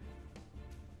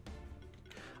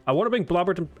 I want to bring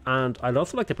Blobbert, and I'd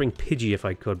also like to bring Pidgey if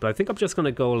I could. But I think I'm just going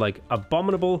to go like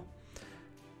Abominable,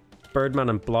 Birdman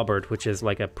and Blobbert, which is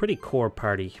like a pretty core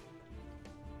party.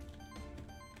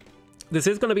 This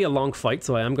is going to be a long fight,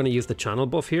 so I am going to use the channel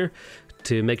buff here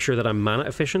to make sure that I'm mana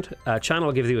efficient.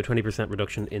 Channel gives you a 20%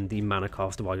 reduction in the mana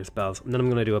cost of all your spells. And then I'm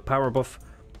going to do a power buff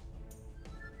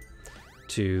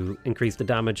to increase the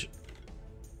damage.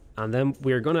 And then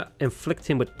we're going to inflict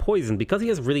him with poison. Because he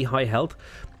has really high health,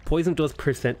 poison does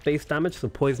percent-based damage, so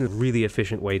poison is a really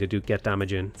efficient way to get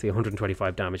damage in. See,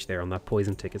 125 damage there on that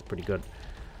poison tick is pretty good.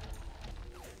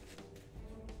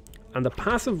 And the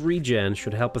passive regen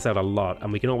should help us out a lot,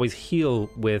 and we can always heal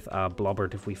with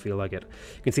Blobbert if we feel like it.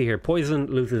 You can see here, poison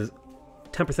loses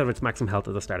 10% of its maximum health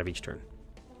at the start of each turn.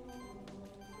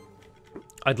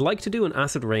 I'd like to do an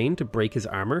acid rain to break his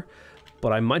armor,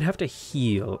 But I might have to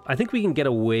heal. I think we can get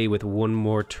away with one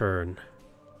more turn.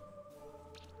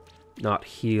 Not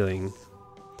healing.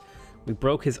 We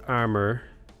broke his armor.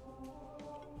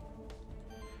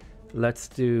 Let's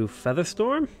do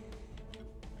Featherstorm.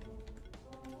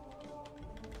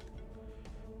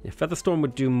 Yeah, Featherstorm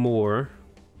would do more.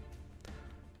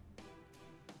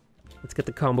 Let's get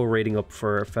the combo rating up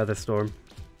for Featherstorm.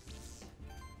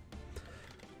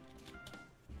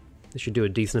 This should do a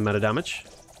decent amount of damage.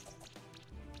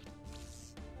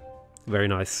 Very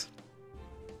nice.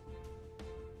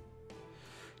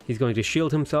 He's going to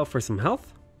shield himself for some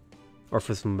health. Or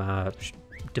for some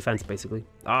defense, basically.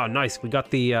 Ah, nice. We got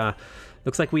the...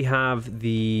 looks like we have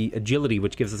the agility,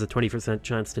 which gives us a 20%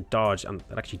 chance to dodge. And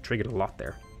that actually triggered a lot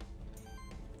there.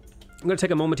 I'm going to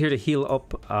take a moment here to heal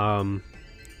up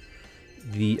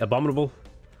the Abominable.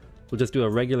 We'll just do a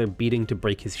regular beating to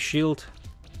break his shield.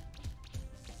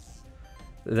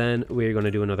 Then we're going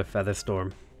to do another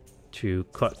Featherstorm to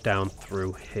cut down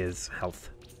through his health.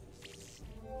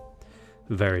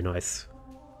 Very nice.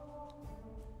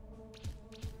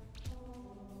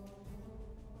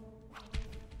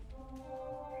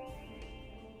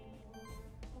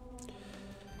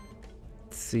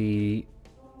 Let's see.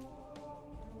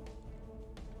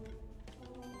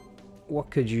 What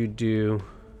could you do?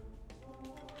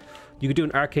 You could do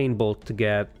an Arcane Bolt to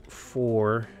get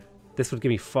 4. This would give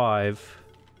me 5.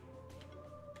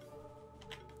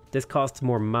 This costs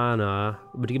more mana,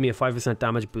 but give me a 5%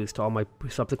 damage boost to all my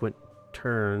subsequent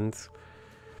turns.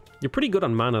 You're pretty good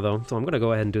on mana though, so I'm going to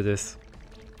go ahead and do this.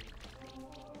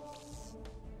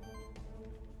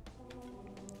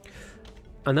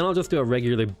 And then I'll just do a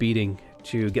regular beating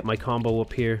to get my combo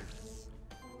up here.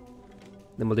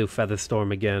 Then we'll do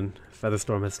Featherstorm again.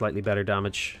 Featherstorm has slightly better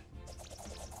damage.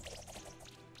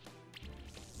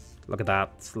 Look at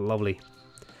that, it's lovely.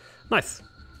 Nice.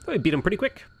 So we beat him pretty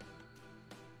quick.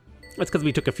 That's because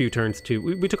we took a few turns too.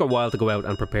 We took a while to go out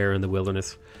and prepare in the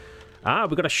wilderness. Ah,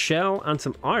 we got a shell and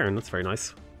some iron. That's very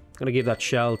nice. I'm gonna give that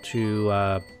shell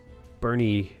to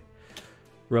Bernie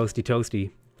Roasty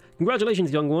Toasty.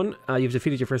 Congratulations, young one. You've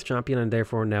defeated your first champion and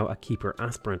therefore now a keeper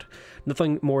aspirant.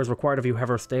 Nothing more is required of you,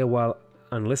 however. Stay a while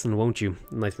and listen, won't you?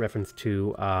 Nice reference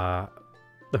to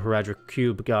the Heredric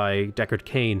Cube guy, Deckard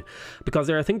Cain, because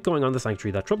there are things going on in the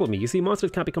Sanctuary that trouble me. You see,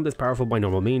 monsters can't become this powerful by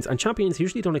normal means, and champions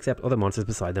usually don't accept other monsters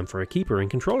beside them for a keeper in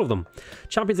control of them.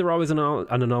 Champions are always an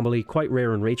anomaly, quite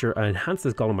rare in nature. I enhanced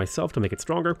this golem myself to make it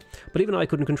stronger, but even I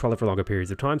couldn't control it for longer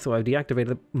periods of time, so I've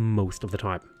deactivated it most of the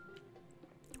time.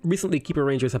 Recently, Keeper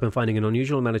Rangers have been finding an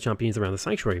unusual amount of champions around the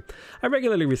Sanctuary. I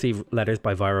regularly receive letters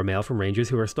by via mail from Rangers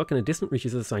who are stuck in the distant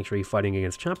reaches of the Sanctuary fighting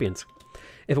against champions.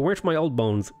 If it weren't for my old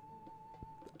bones,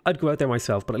 I'd go out there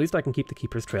myself, but at least I can keep the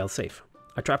Keeper's trail safe.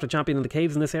 I trapped a champion in the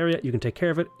caves in this area. You can take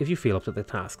care of it if you feel up to the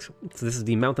tasks. So this is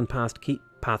the Mountain Path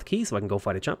key, so I can go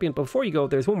fight a champion. But before you go,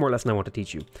 there's one more lesson I want to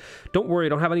teach you. Don't worry, I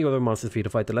don't have any other monsters for you to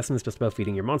fight. The lesson is just about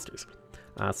feeding your monsters.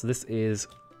 So this is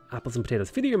apples and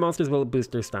potatoes. Feeding your monsters will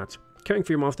boost their stats. Caring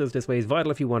for your monsters this way is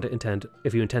vital if you intend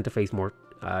to face more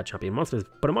champion monsters.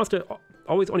 But a monster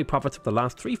always only profits from the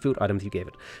last 3 food items you gave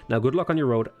it. Now good luck on your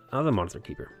road as a monster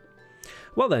keeper.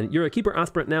 Well then, you're a keeper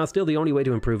aspirant now. Still, the only way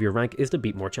to improve your rank is to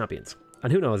beat more champions.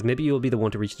 And who knows, maybe you'll be the one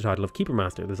to reach the title of Keeper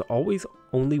Master. There's always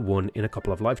only one in a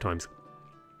couple of lifetimes.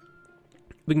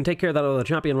 We can take care of that other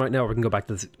champion right now, or we can go back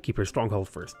to the Keeper's stronghold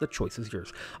first. The choice is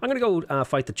yours. I'm going to go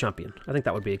fight the champion. I think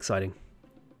that would be exciting.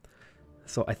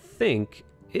 So I think,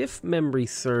 if memory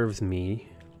serves me...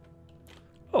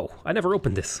 Oh, I never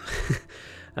opened this.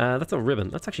 That's a ribbon.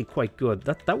 That's actually quite good.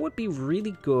 That would be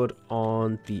really good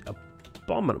on the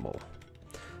Abominable,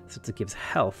 since it gives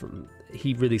health, and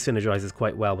he really synergizes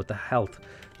quite well with the health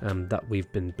that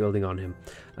we've been building on him.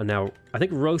 And now I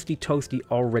think Roasty Toasty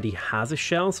already has a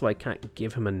shell, so I can't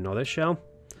give him another shell.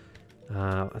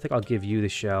 I think I'll give you the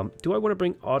shell. Do I want to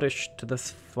bring Oddish to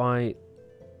this fight?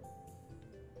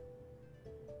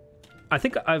 I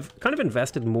think I've kind of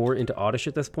invested more into Oddish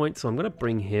at this point, so I'm going to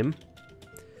bring him.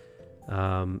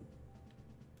 Although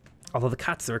the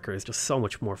Cat Zerker is just so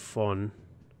much more fun.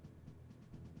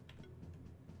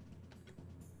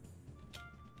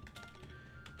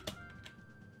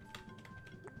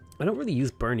 I don't really use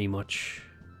Bernie much.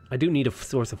 I do need a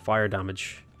source of fire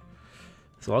damage,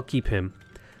 so I'll keep him.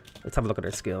 Let's have a look at our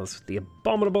skills. The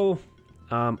Abominable.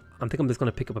 I think I'm just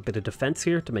going to pick up a bit of defense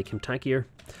here to make him tankier.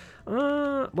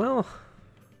 Well,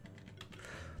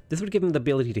 this would give him the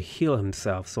ability to heal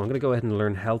himself, so I'm going to go ahead and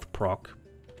learn Health Proc.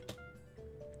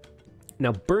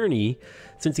 Now Bernie,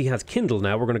 since he has Kindle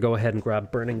now, we're going to go ahead and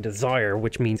grab Burning Desire,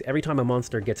 which means every time a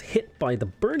monster gets hit by the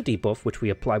burn debuff, which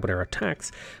we apply with our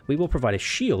attacks, we will provide a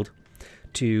shield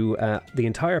to the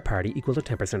entire party equal to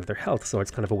 10% of their health. So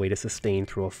it's kind of a way to sustain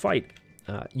through a fight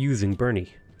using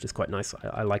Bernie, which is quite nice.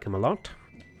 I like him a lot.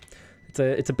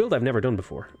 It's a build I've never done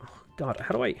before. Oh, God,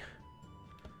 how do I...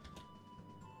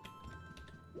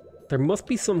 There must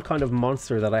be some kind of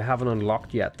monster that I haven't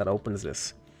unlocked yet that opens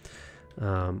this.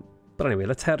 But anyway,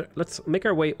 let's make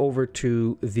our way over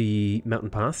to the mountain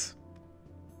pass.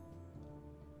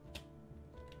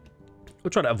 We'll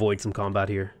try to avoid some combat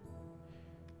here.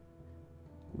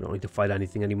 We don't need to fight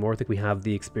anything anymore. I think we have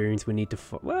the experience we need to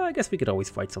fight. Well, I guess we could always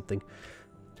fight something.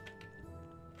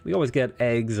 We always get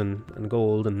eggs and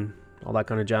gold and all that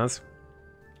kind of jazz.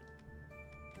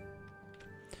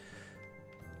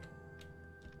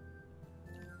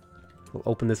 We'll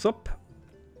open this up.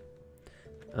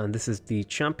 And this is the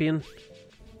champion.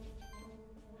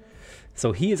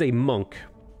 So he is a monk.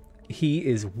 He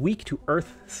is weak to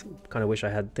earth. Kind of wish I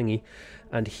had thingy.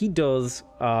 And he does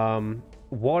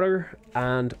water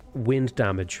and wind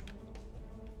damage.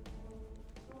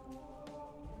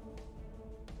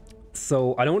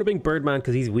 So I don't want to bring Birdman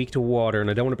because he's weak to water, and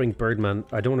I don't want to bring Birdman.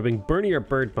 I don't want to bring Bernie or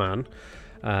Birdman.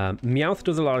 Meowth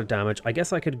does a lot of damage. I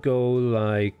guess I could go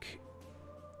like...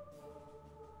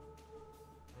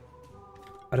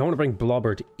 I don't want to bring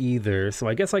Blobbert either, so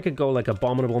I guess I could go like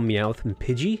Abominable, Meowth, and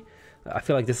Pidgey. I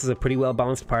feel like this is a pretty well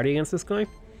balanced party against this guy.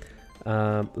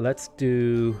 Let's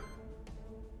do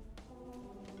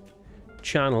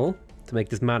Channel to make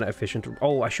this mana efficient.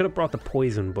 Oh, I should have brought the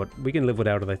Poison, but we can live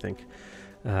without it, I think.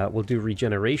 We'll do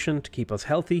Regeneration to keep us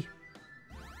healthy.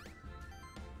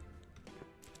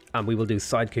 And we will do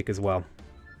Sidekick as well.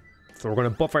 So we're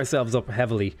going to buff ourselves up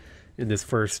heavily in this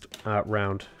first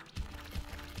round.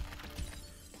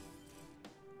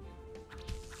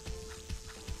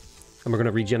 And we're going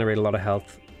to regenerate a lot of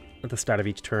health at the start of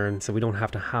each turn, so we don't have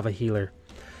to have a healer.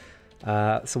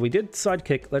 So we did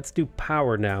Sidekick. Let's do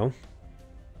Power now.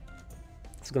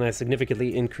 It's going to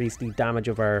significantly increase the damage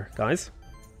of our guys.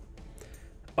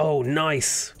 Oh,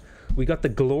 nice! We got the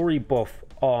Glory buff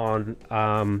on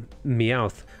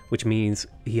Meowth, which means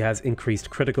he has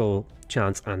increased critical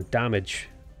chance and damage.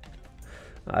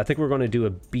 I think we're going to do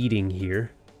a Beating here.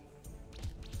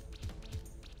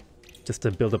 Just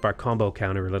to build up our combo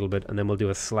counter a little bit, and then we'll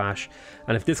do a Slash.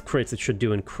 And if this crits, it should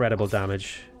do incredible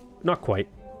damage. Not quite.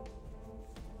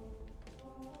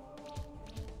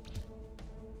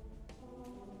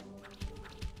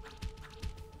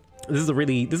 This is a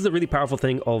really powerful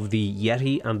thing of the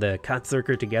Yeti and the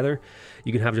Catzerker together.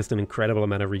 You can have just an incredible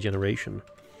amount of regeneration.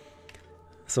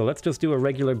 So let's just do a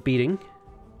regular Beating.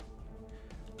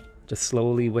 Just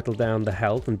slowly whittle down the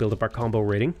health and build up our combo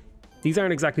rating. These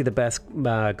aren't exactly the best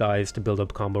guys to build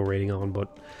up combo rating on,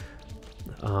 but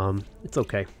it's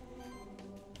okay.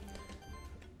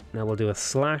 Now we'll do a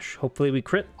Slash. Hopefully we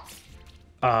crit.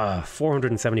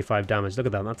 475 damage. Look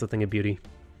at that. That's a thing of beauty.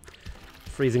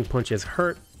 Freezing Punch is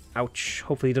hurt. Ouch.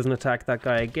 Hopefully he doesn't attack that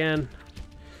guy again.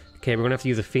 Okay, we're going to have to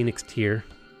use a Phoenix Tear.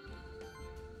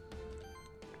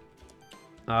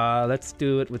 Let's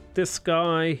do it with this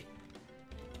guy.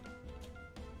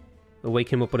 We'll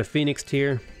wake him up with a Phoenix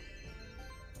Tear.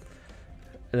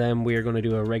 And then we're going to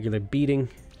do a regular Beating.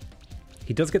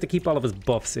 He does get to keep all of his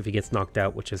buffs if he gets knocked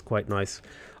out, which is quite nice.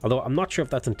 Although I'm not sure if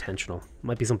that's intentional.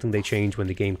 Might be something they change when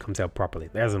the game comes out properly.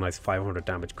 There's a nice 500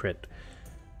 damage crit.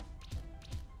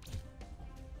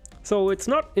 So it's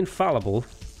not infallible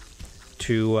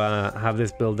to have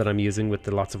this build that I'm using with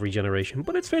the lots of regeneration,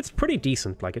 but it's pretty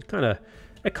decent. Like it kind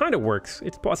of works.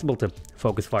 It's possible to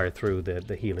focus fire through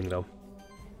the healing though.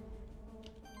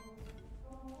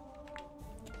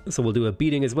 So we'll do a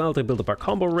Beating as well to build up our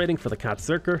combo rating for the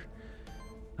Catzerker.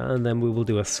 And then we will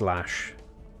do a Slash.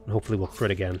 And hopefully we'll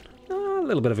crit again. A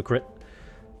little bit of a crit.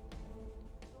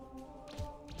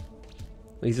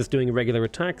 He's just doing regular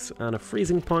attacks and a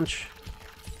Freezing Punch.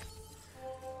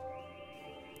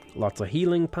 Lots of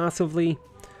healing passively.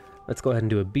 Let's go ahead and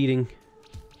do a Beating.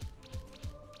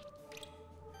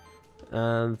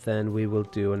 And then we will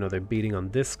do another Beating on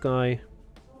this guy.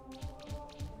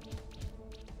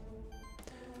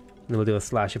 And then we'll do a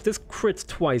Slash. If this crits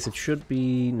twice, it should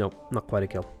be... No, not quite a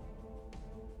kill.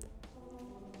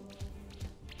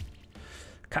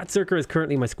 Catzerker is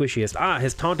currently my squishiest.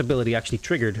 His taunt ability actually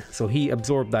triggered, so he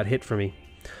absorbed that hit for me.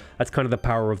 That's kind of the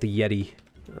power of the Yeti.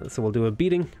 So we'll do a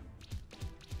Beating.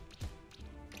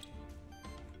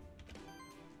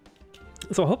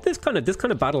 So I hope this kind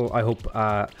of battle, I hope,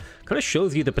 kind of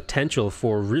shows you the potential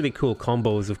for really cool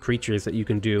combos of creatures that you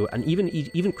can do, and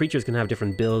even creatures can have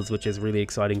different builds, which is really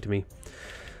exciting to me.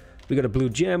 We got a blue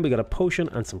gem, we got a potion,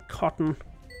 and some cotton,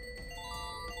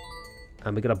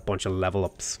 and we got a bunch of level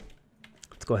ups.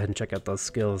 let's go ahead and check out those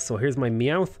skills. So here's my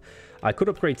Meowth. I could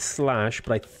upgrade Slash,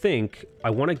 but I think I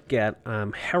want to get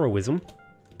Heroism,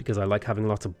 because I like having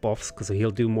lots of buffs, because he'll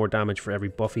do more damage for every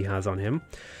buff he has on him.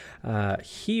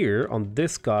 Here, on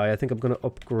this guy, I think I'm going to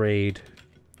upgrade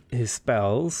his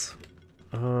spells.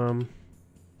 I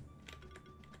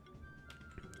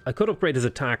could upgrade his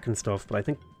attack and stuff, but I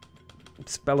think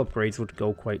spell upgrades would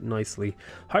go quite nicely.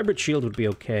 Hybrid Shield would be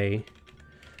okay.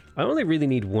 I only really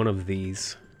need one of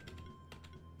these.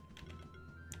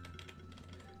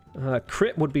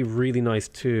 Crit would be really nice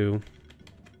too.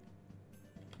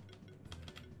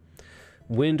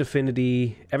 Wind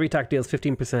Affinity. Every attack deals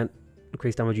 15%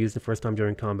 increased damage used the first time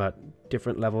during combat.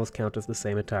 Different levels count as the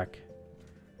same attack.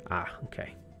 Ah,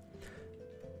 okay.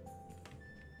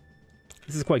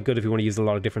 This is quite good if you want to use a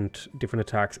lot of different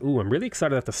attacks. Ooh, I'm really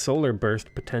excited at the Solar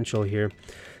Burst potential here.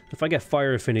 If I get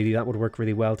Fire Affinity, that would work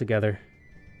really well together.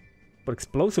 But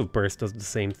Explosive Burst does the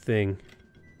same thing.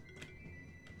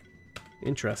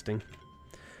 Interesting.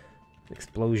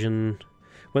 Explosion.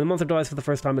 When the monster dies for the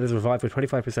first time, it is revived with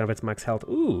 25% of its max health.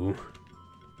 Ooh.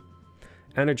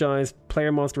 Energized.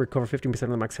 Player monster recover 15% of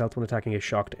the max health when attacking a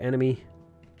shocked enemy.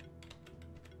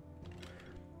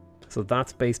 So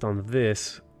that's based on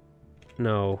this.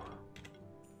 No.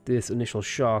 This initial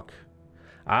shock.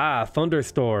 Ah,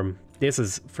 Thunderstorm. This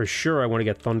is for sure I want to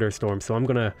get Thunderstorm. So I'm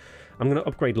gonna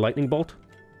upgrade Lightning Bolt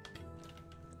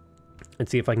and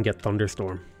see if I can get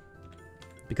Thunderstorm,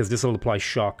 because this will apply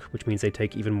shock, which means they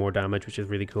take even more damage, which is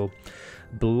really cool.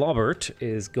 Blobbert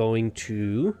is going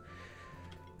to,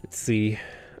 let's see,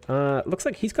 looks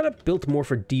like he's kind of built more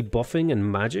for debuffing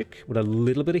and magic with a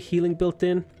little bit of healing built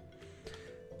in.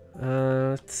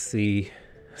 Let's see,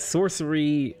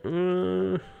 sorcery,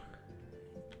 let's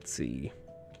see,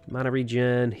 mana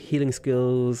regen, healing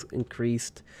skills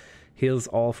increased, heals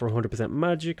all for 100%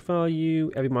 magic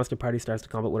value. Every monster party starts to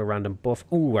combat with a random buff.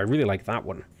 Ooh, I really like that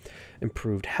one.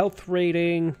 Improved health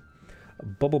rating,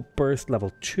 Bubble Burst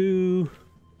level 2,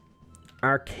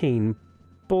 Arcane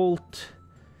Bolt,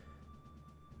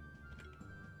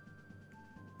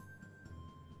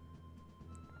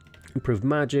 improved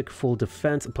magic, full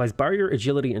defense, applies barrier,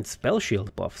 agility, and spell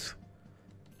shield buffs.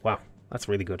 Wow, that's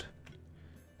really good.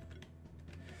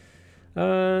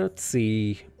 Let's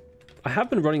see. I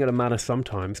have been running out of mana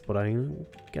sometimes, but I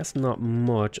guess not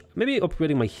much. Maybe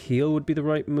upgrading my heal would be the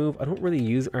right move. I don't really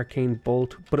use Arcane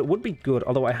Bolt, but it would be good,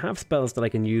 although I have spells that I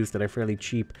can use that are fairly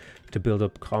cheap to build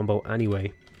up combo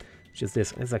anyway. Which is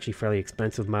this. It's actually fairly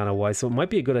expensive mana-wise, so it might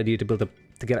be a good idea to build up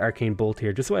to get Arcane Bolt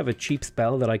here, just so I have a cheap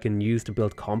spell that I can use to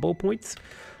build combo points.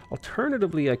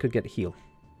 Alternatively, I could get heal.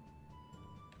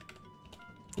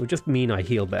 It would just mean I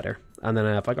heal better. And then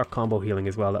if I got combo healing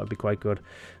as well, that would be quite good.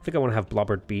 I think I want to have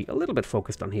Blobbert be a little bit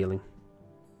focused on healing.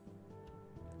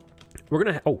 We're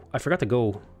going to... Oh, I forgot to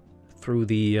go through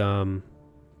the...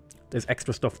 there's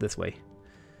extra stuff this way.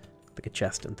 Like a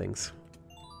chest and things.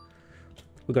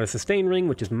 We've got a sustain ring,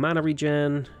 which is mana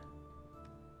regen.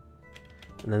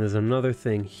 And then there's another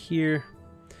thing here.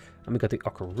 And we got the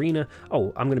ocarina.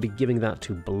 Oh, I'm going to be giving that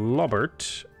to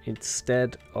Blobbert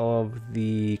instead of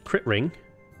the crit ring.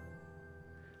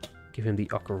 Give him the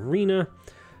ocarina,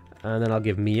 and then I'll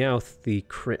give Meowth the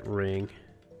crit ring.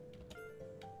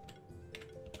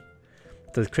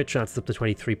 So the crit chance is up to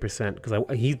 23%,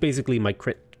 because he's basically my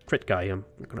crit guy. I'm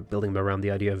kind of building him around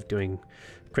the idea of doing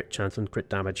crit chance and crit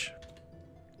damage.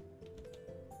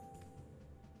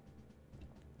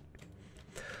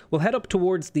 We'll head up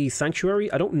towards the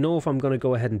Sanctuary. I don't know if I'm going to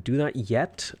go ahead and do that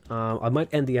yet. I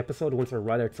might end the episode once we're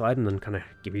right outside and then kind of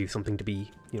give you something to be,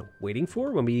 waiting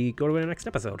for when we go to our next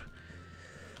episode.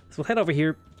 So we'll head over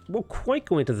here. Won't quite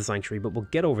go into the Sanctuary, but we'll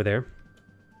get over there.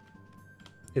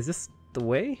 Is this the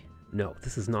way? No,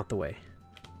 this is not the way.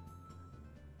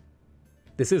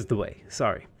 This is the way.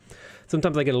 Sorry.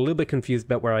 Sometimes I get a little bit confused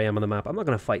about where I am on the map. I'm not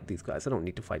going to fight these guys. I don't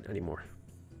need to fight anymore.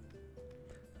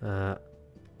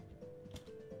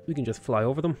 We can just fly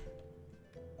over them.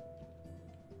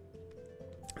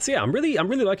 So yeah, I'm really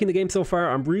liking the game so far.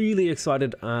 I'm really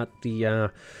excited at the...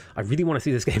 I really want to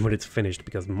see this game when it's finished,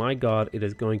 because my god, it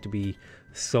is going to be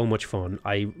so much fun.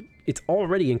 It's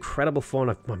already incredible fun.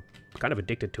 I'm kind of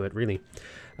addicted to it, really.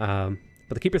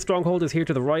 But the Keeper Stronghold is here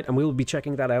to the right, and we will be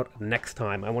checking that out next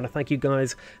time. I want to thank you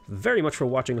guys very much for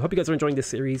watching. I hope you guys are enjoying this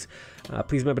series.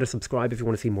 Please remember to subscribe if you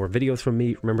want to see more videos from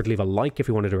me. Remember to leave a like if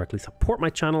you want to directly support my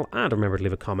channel, and remember to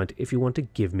leave a comment if you want to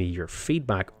give me your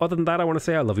feedback. Other than that, I want to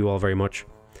say I love you all very much,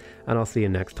 and I'll see you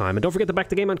next time. And don't forget to back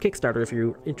the game on Kickstarter if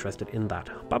you're interested in that.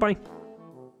 Bye-bye.